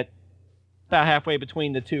 once you get about halfway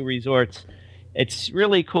between the two resorts, it's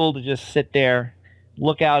really cool to just sit there,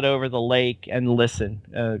 look out over the lake, and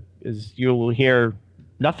listen. As you'll hear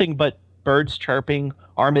nothing but birds chirping,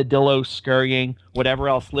 armadillos scurrying, whatever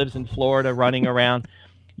else lives in Florida running around.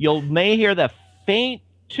 You may hear the faint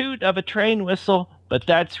toot of a train whistle, but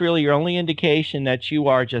that's really your only indication that you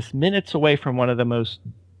are just minutes away from one of the most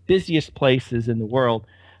busiest places in the world.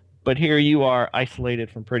 But here you are, isolated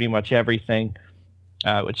from pretty much everything,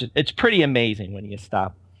 which it's pretty amazing when you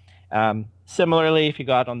stop. Similarly, if you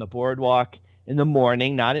go out on the boardwalk in the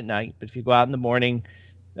morning, not at night, but if you go out in the morning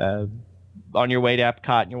on your way to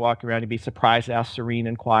Epcot and you're walking around, you'd be surprised how serene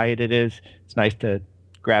and quiet it is. It's nice to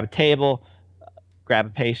grab a table, grab a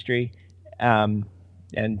pastry, and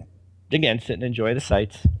again, sit and enjoy the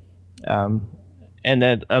sights. And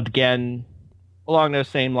then again, along those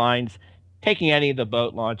same lines, taking any of the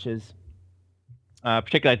boat launches,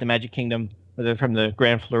 particularly at the Magic Kingdom, whether from the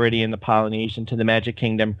Grand Floridian, the Polynesian to the Magic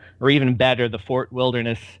Kingdom, or even better, the Fort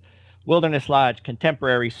Wilderness Lodge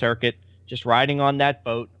Contemporary Circuit, just riding on that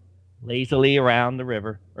boat lazily around the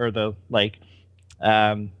river or the lake,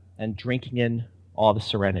 and drinking in all the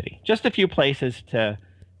serenity. Just a few places to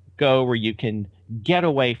go where you can get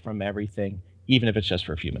away from everything, even if it's just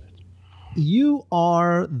for a few minutes. You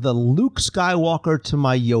are the Luke Skywalker to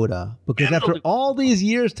my Yoda, because after all these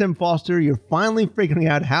years, Tim Foster, you're finally figuring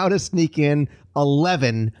out how to sneak in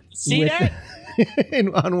 11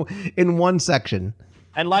 in one section.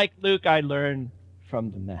 And like Luke, I learned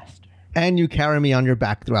from the master. And you carry me on your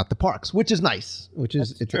back throughout the parks, which is nice.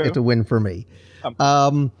 It's a win for me. Got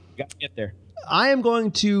to get there. I am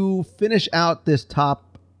going to finish out this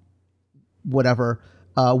top whatever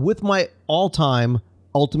with my all-time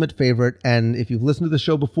ultimate favorite. And if you've listened to the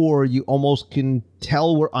show before, you almost can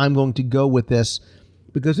tell where I'm going to go with this,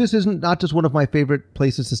 because this isn't not just one of my favorite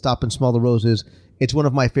places to stop and smell the roses. It's one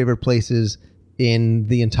of my favorite places in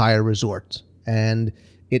the entire resort. And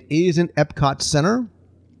it is in Epcot Center.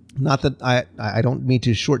 Not that I don't mean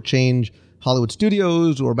to shortchange Hollywood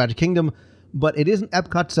Studios or Magic Kingdom, but it is in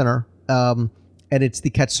Epcot Center, and it's the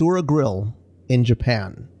Katsura Grill in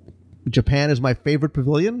Japan. Japan is my favorite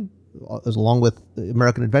pavilion, along with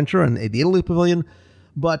American Adventure and the Italy Pavilion.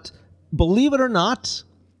 But believe it or not,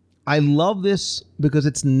 I love this because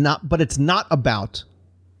it's not about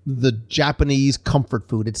the Japanese comfort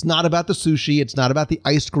food. It's not about the sushi. It's not about the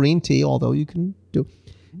iced green tea, although you can do.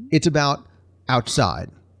 It's about outside.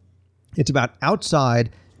 It's about outside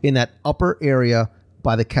in that upper area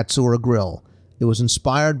by the Katsura Grill. It was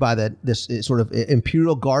inspired by this sort of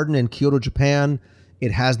imperial garden in Kyoto, Japan.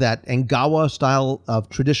 It has that Engawa style of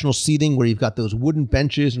traditional seating where you've got those wooden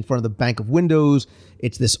benches in front of the bank of windows.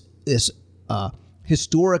 It's this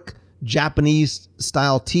historic Japanese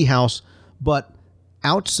style tea house, but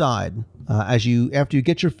outside, after you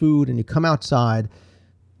get your food and you come outside,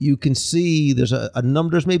 you can see there's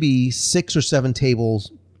there's maybe 6 or 7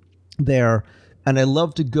 tables there, and I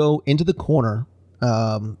love to go into the corner.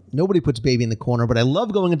 Nobody puts baby in the corner, but I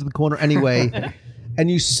love going into the corner anyway. And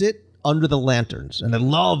you sit under the lanterns, and I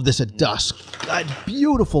love this at dusk.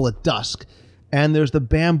 Beautiful at dusk. And there's the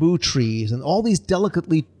bamboo trees and all these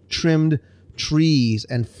delicately trimmed trees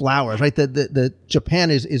and flowers, right? The Japan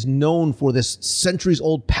is known for this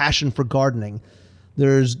centuries-old passion for gardening.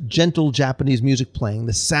 There's gentle Japanese music playing,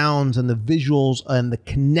 the sounds and the visuals and the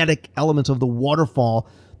kinetic elements of the waterfall,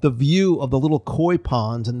 the view of the little koi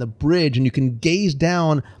ponds and the bridge, and you can gaze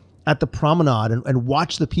down at the promenade and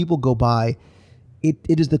watch the people go by. It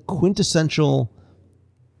is the quintessential,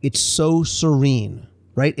 it's so serene,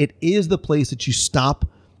 right? It is the place that you stop,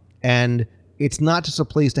 and it's not just a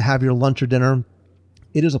place to have your lunch or dinner.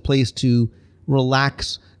 It is a place to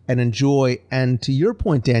relax and enjoy. And to your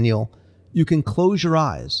point, Daniel, you can close your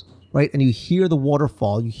eyes, right? And you hear the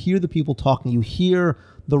waterfall, you hear the people talking, you hear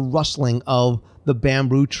the rustling of the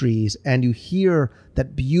bamboo trees, and you hear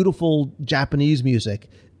that beautiful Japanese music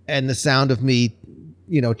and the sound of me,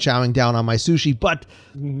 chowing down on my sushi. But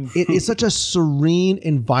it is such a serene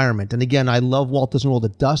environment. And again, I love Walt Disney World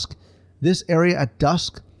at dusk. This area at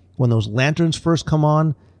dusk, when those lanterns first come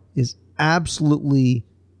on, is absolutely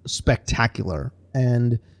spectacular.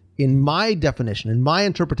 And in my definition, in my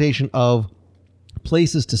interpretation of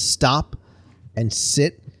places to stop and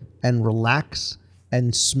sit and relax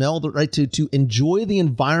and smell to enjoy the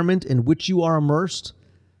environment in which you are immersed,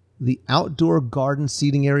 the outdoor garden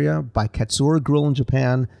seating area by Katsura Grill in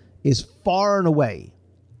Japan is far and away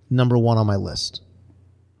number one on my list.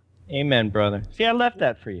 Amen, brother. See, I left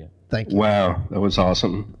that for you. Thank you. Wow, that was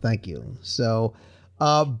awesome. Thank you. So,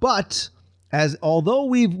 but although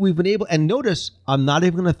we've been able, and notice I'm not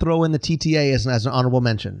even going to throw in the TTA as an honorable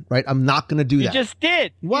mention, right? I'm not going to do that. You just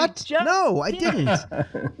did. What? No, I didn't.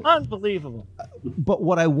 Unbelievable. But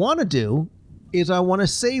what I want to do is I want to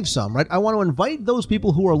save some, right? I want to invite those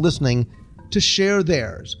people who are listening to share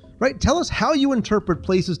theirs, right? Tell us how you interpret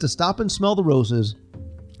places to stop and smell the roses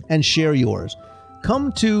and share yours.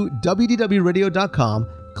 Come to WDWradio.com,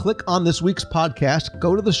 click on this week's podcast,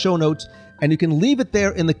 go to the show notes, and you can leave it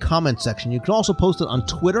there in the comment section. You can also post it on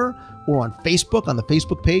Twitter or on Facebook, on the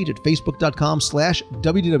Facebook page at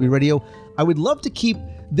facebook.com/WDWradio. I would love to keep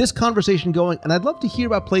this conversation going, and I'd love to hear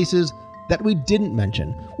about places that we didn't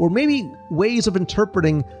mention, or maybe ways of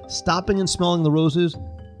interpreting stopping and smelling the roses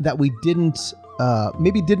that we didn't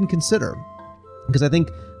consider. Because I think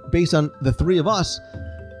based on the three of us,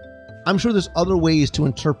 I'm sure there's other ways to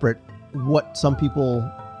interpret what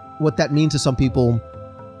that means to some people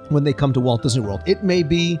when they come to Walt Disney World. It may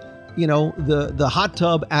be, the hot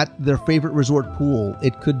tub at their favorite resort pool.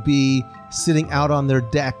 It could be sitting out on their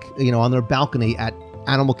deck, on their balcony at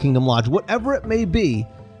Animal Kingdom Lodge. Whatever it may be,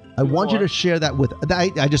 I want you to share that with.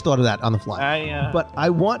 I just thought of that on the fly. But I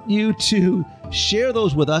want you to share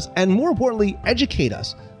those with us, and more importantly, educate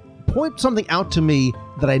us. Point something out to me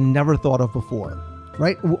that I never thought of before.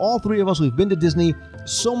 Right? All three of us, we've been to Disney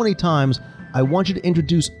so many times. I want you to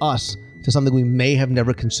introduce us to something we may have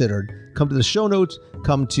never considered. Come to the show notes,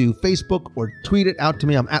 come to Facebook, or tweet it out to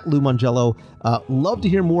me. I'm at Lou Mangello. Love to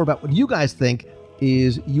hear more about what you guys think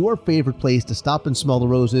is your favorite place to stop and smell the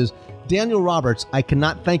roses. Daniel Roberts, I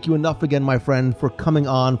cannot thank you enough again, my friend, for coming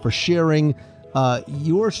on, for sharing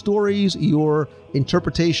your stories, your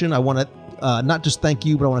interpretation. I want to not just thank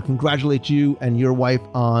you, but I want to congratulate you and your wife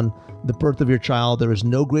on the birth of your child. There is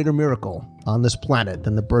no greater miracle on this planet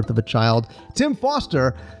than the birth of a child. Tim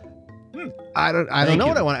Foster, I don't know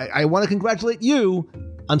what I want. I want to congratulate you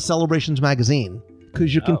on Celebrations Magazine,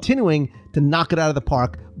 because you're continuing to knock it out of the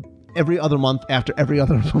park every other month after every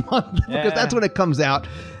other month, because that's when it comes out.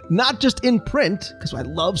 Not just in print, because I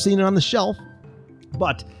love seeing it on the shelf,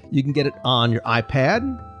 but you can get it on your iPad.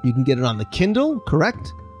 You can get it on the Kindle,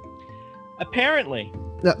 correct? Apparently.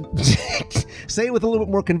 Say it with a little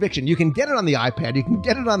bit more conviction. You can get it on the iPad. You can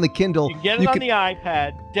get it on the Kindle. You can get it on the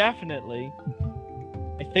iPad, definitely.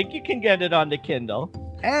 I think you can get it on the Kindle.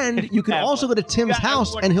 And you can also go to Tim's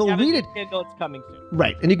house and he'll read it. Kindle, it's coming soon.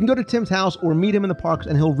 Right. And you can go to Tim's house or meet him in the parks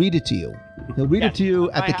and he'll read it to you. He'll read it to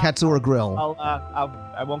you at the Katsura Grill.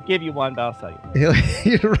 I won't give you one, but I'll sell you.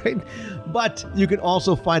 You're right. But you can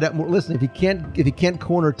also find out more. Listen, if you can't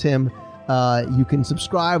corner Tim, you can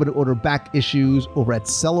subscribe and order back issues over at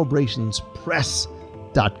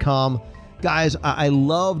celebrationspress.com. Guys, I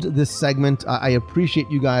loved this segment. I appreciate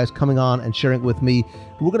you guys coming on and sharing it with me.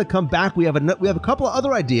 We're going to come back. We have a couple of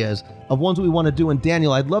other ideas of ones that we want to do. And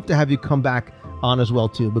Daniel, I'd love to have you come back on as well,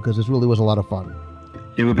 too, because this really was a lot of fun.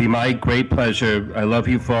 It would be my great pleasure. I love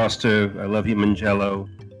you, Foster. I love you, Mangello.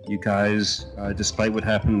 You guys, despite what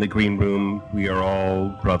happened in the green room, we are all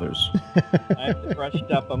brothers. I've brushed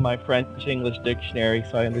up on my French-English dictionary,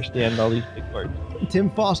 so I understand all these big words. Tim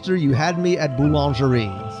Foster, you had me at boulangerie,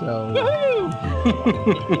 so... Woohoo!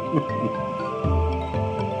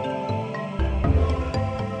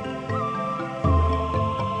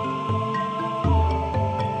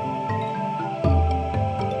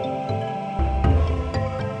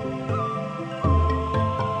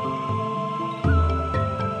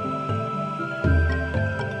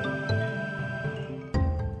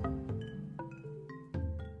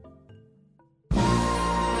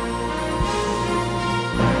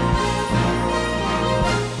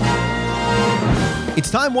 It's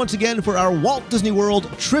time once again for our Walt Disney World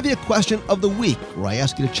Trivia Question of the Week, where I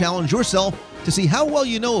ask you to challenge yourself to see how well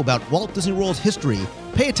you know about Walt Disney World's history.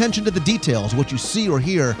 Pay attention to the details, what you see or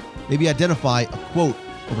hear, maybe identify a quote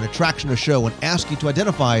of an attraction or show, and ask you to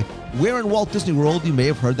identify where in Walt Disney World you may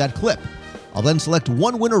have heard that clip. I'll then select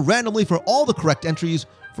one winner randomly for all the correct entries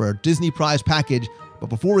for our Disney Prize package. But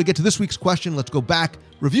before we get to this week's question, let's go back,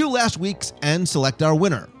 review last week's, and select our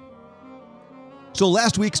winner. So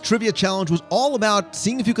last week's trivia challenge was all about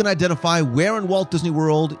seeing if you can identify where in Walt Disney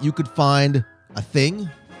World you could find a thing,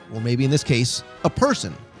 or maybe in this case, a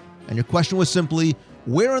person. And your question was simply,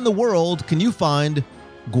 where in the world can you find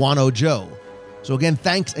Guano Joe? So again,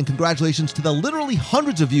 thanks and congratulations to the literally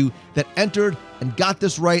hundreds of you that entered and got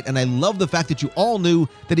this right. And I love the fact that you all knew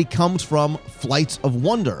that he comes from Flights of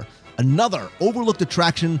Wonder, another overlooked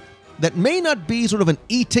attraction that may not be sort of an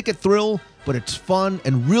e-ticket thrill, but it's fun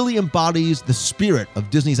and really embodies the spirit of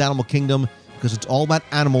Disney's Animal Kingdom because it's all about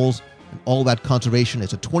animals and all about conservation.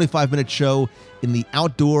 It's a 25-minute show in the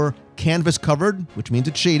outdoor, canvas-covered, which means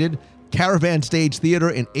it's shaded, Caravan Stage Theater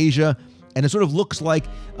in Asia, and it sort of looks like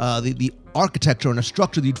the architecture and a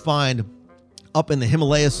structure that you'd find up in the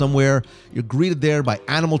Himalayas somewhere. You're greeted there by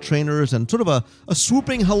animal trainers and sort of a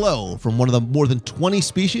swooping hello from one of the more than 20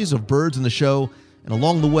 species of birds in the show. And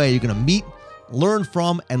along the way, you're going to meet, learn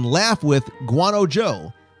from, and laugh with Guano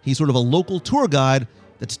Joe. He's sort of a local tour guide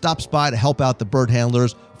that stops by to help out the bird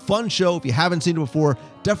handlers. Fun show. If you haven't seen it before,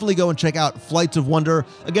 definitely go and check out Flights of Wonder.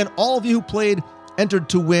 Again, all of you who played entered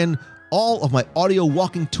to win all of my audio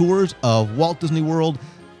walking tours of Walt Disney World,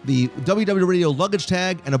 the WDW Radio luggage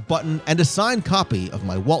tag and a button, and a signed copy of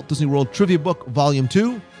my Walt Disney World Trivia Book Volume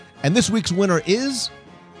 2. And this week's winner is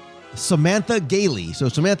Samantha Gailey. So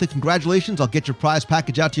Samantha, congratulations. I'll get your prize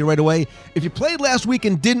package out to you right away. If you played last week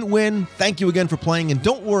and didn't win, thank you again for playing. And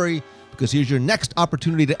don't worry, because here's your next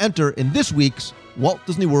opportunity to enter in this week's Walt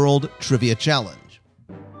Disney World Trivia Challenge.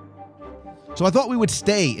 So I thought we would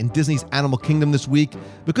stay in Disney's Animal Kingdom this week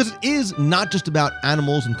because it is not just about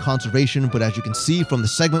animals and conservation, but as you can see from the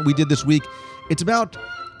segment we did this week, it's about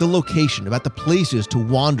the location, about the places to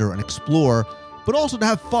wander and explore, but also to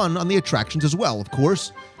have fun on the attractions as well, of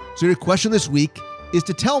course. So your question this week is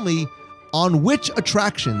to tell me, on which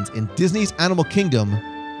attractions in Disney's Animal Kingdom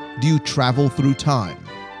do you travel through time?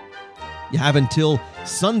 You have until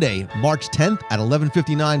Sunday, March 10th at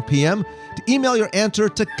 11:59 p.m. to email your answer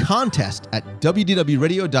to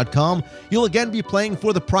contest@wdwradio.com. You'll again be playing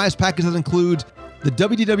for the prize package that includes the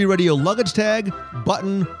WDW Radio luggage tag,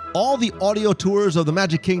 button, all the audio tours of the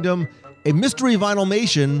Magic Kingdom, a mystery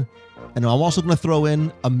vinylmation, and I'm also going to throw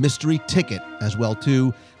in a mystery ticket as well,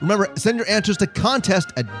 too. Remember, send your answers to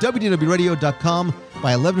contest@wdwradio.com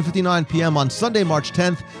by 11:59 p.m. on Sunday, March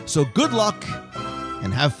 10th. So good luck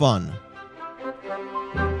and have fun.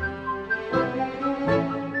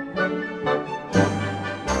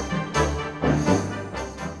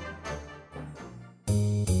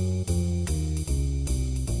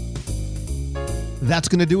 That's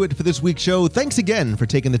going to do it for this week's show. Thanks again for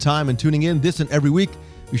taking the time and tuning in this and every week.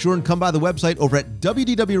 Be sure and come by the website over at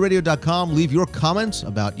WDWRadio.com. Leave your comments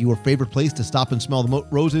about your favorite place to stop and smell the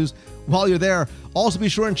roses while you're there. Also, be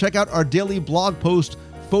sure and check out our daily blog post,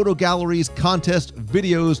 photo galleries, contests,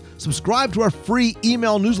 videos. Subscribe to our free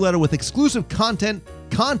email newsletter with exclusive content,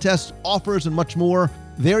 contests, offers, and much more.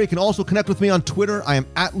 There, you can also connect with me on Twitter. I am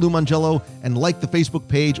at Lou Mangello, and like the Facebook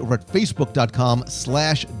page over at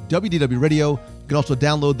facebook.com/WDW Radio. You can also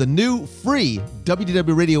download the new free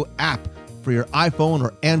WDW Radio app for your iPhone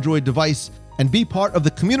or Android device and be part of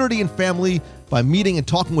the community and family by meeting and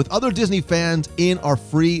talking with other Disney fans in our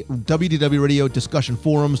free WDW Radio discussion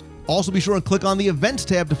forums. Also, be sure and click on the events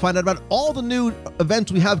tab to find out about all the new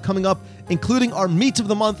events we have coming up, including our Meets of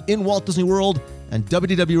the Month in Walt Disney World and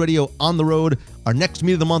WDW Radio on the road. Our next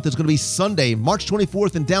Meet of the Month is going to be Sunday, March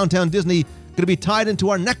 24th in downtown Disney. Going to be tied into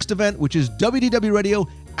our next event, which is WDW Radio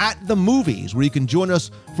at the Movies, where you can join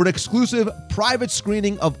us for an exclusive private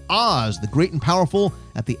screening of Oz, the Great and Powerful,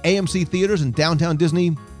 at the AMC Theaters in downtown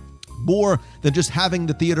Disney. More than just having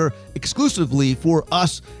the theater exclusively for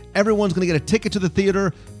us, everyone's going to get a ticket to the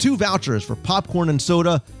theater, 2 vouchers for popcorn and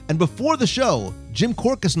soda, and before the show, Jim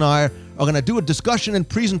Korkis and I are going to do a discussion and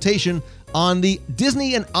presentation on the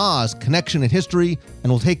Disney and Oz connection and history,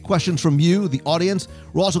 and we'll take questions from you, the audience.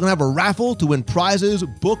 We're also going to have a raffle to win prizes,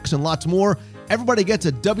 books, and lots more. Everybody gets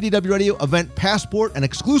a WDW Radio event passport, an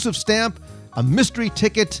exclusive stamp, a mystery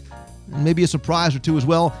ticket, and maybe a surprise or 2 as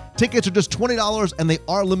well. Tickets are just $20, and they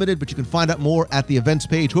are limited, but you can find out more at the events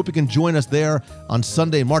page. Hope you can join us there on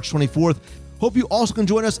Sunday, March 24th. Hope you also can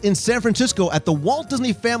join us in San Francisco at the Walt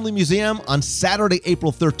Disney Family Museum on Saturday,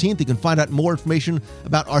 April 13th. You can find out more information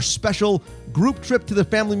about our special group trip to the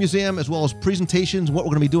Family Museum, as well as presentations, what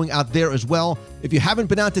we're going to be doing out there as well. If you haven't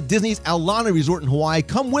been out to Disney's Aulani Resort in Hawaii,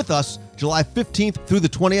 come with us July 15th through the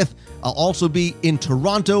 20th. I'll also be in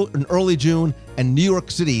Toronto in early June and New York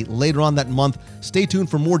City later on that month. Stay tuned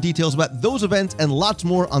for more details about those events and lots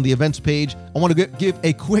more on the events page. I want to give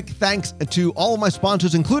a quick thanks to all of my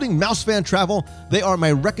sponsors, including Mousefan Travel. They are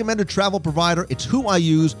my recommended travel provider. It's who I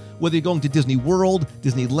use, whether you're going to Disney World,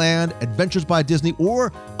 Disneyland, Adventures by Disney,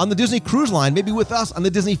 or on the Disney Cruise Line, maybe with us on the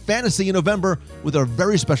Disney Fantasy in November with our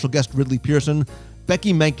very special guest, Ridley Pearson.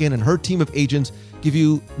 Becky Menken and her team of agents give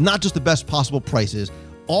you not just the best possible prices,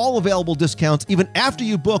 all available discounts, even after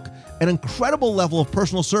you book, an incredible level of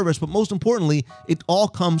personal service, but most importantly, it all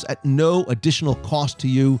comes at no additional cost to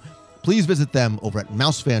you. please visit them over at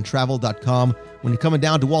mousefantravel.com. When you're coming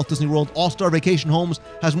down to Walt Disney World, All-Star Vacation Homes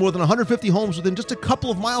has more than 150 homes within just a couple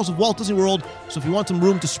of miles of Walt Disney World. So if you want some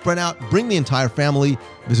room to spread out, bring the entire family,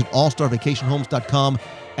 visit allstarvacationhomes.com.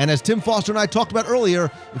 And as Tim Foster and I talked about earlier,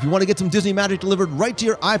 if you want to get some Disney magic delivered right to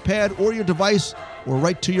your iPad or your device or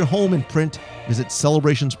right to your home in print, visit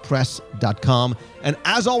celebrationspress.com. And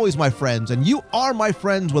as always, my friends, and you are my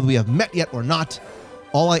friends whether we have met yet or not,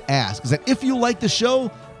 all I ask is that if you like the show,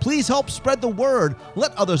 please help spread the word.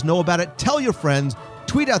 Let others know about it. Tell your friends.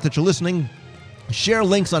 Tweet out that you're listening. Share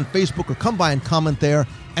links on Facebook or come by and comment there.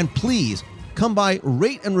 And please come by,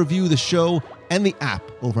 rate and review the show and the app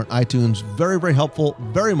over on iTunes. Very, very helpful.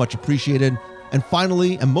 Very much appreciated. And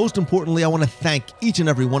finally, and most importantly, I want to thank each and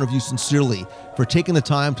every one of you sincerely for taking the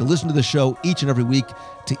time to listen to the show each and every week,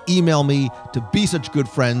 to email me, to be such good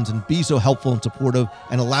friends and be so helpful and supportive,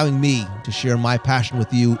 and allowing me to share my passion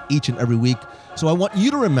with you each and every week. So I want you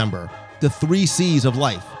to remember the 3 C's of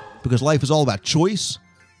life, because life is all about choice,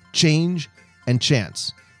 change, and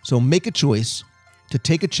chance. So make a choice to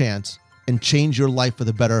take a chance and change your life for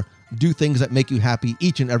the better. Do things that make you happy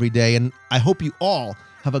each and every day. And I hope you all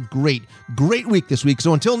have a great, great week this week.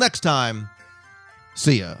 So until next time,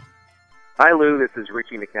 see ya. Hi, Lou. This is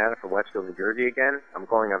Richie McCann from Westfield, New Jersey again. I'm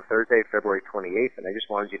calling on Thursday, February 28th, and I just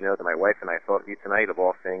wanted you to know that my wife and I thought of you tonight of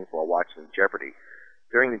all things while watching Jeopardy.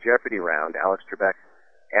 During the Jeopardy round, Alex Trebek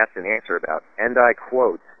asked an answer about, and I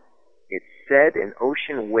quote, "It said an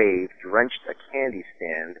ocean wave drenched a candy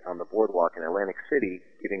stand on the boardwalk in Atlantic City,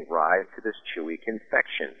 giving rise to this chewy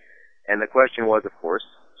confection." And the question was, of course,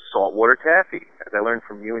 saltwater taffy, as I learned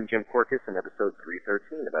from you and Jim Corcus in episode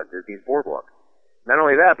 313 about Disney's boardwalk. Not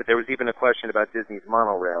only that, but there was even a question about Disney's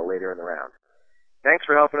monorail later in the round. Thanks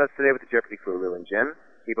for helping us today with the Jeopardy crew, Lou and Jim.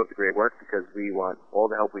 Keep up the great work, because we want all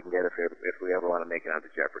the help we can get if we ever want to make it onto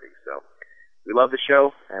Jeopardy. So we love the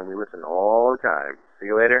show, and we listen all the time. See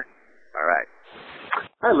you later. All right.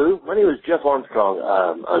 Hi, Lou. My name is Jeff Armstrong.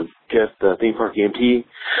 I'm just theme park EMT.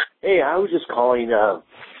 Hey, I was just calling to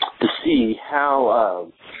see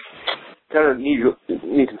how kind of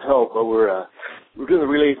need some help. But we're doing the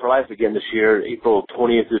Relay for Life again this year, April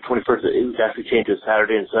 20th to the 21st. It was actually changed to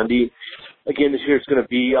Saturday and Sunday. Again, this year it's going to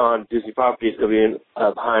be on Disney property. It's going to be in,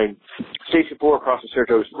 behind Station 4 across from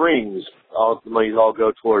Saratoga Springs. All the money's all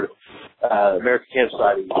go toward American Cancer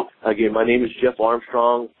Society. Again, my name is Jeff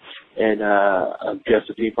Armstrong, and I'm Jeff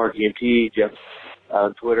the Theme Park EMT, Jeff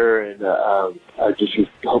on Twitter, and I just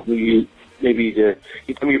hope you maybe to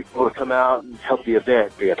come out and help the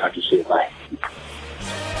event. I'll talk to you soon. Bye.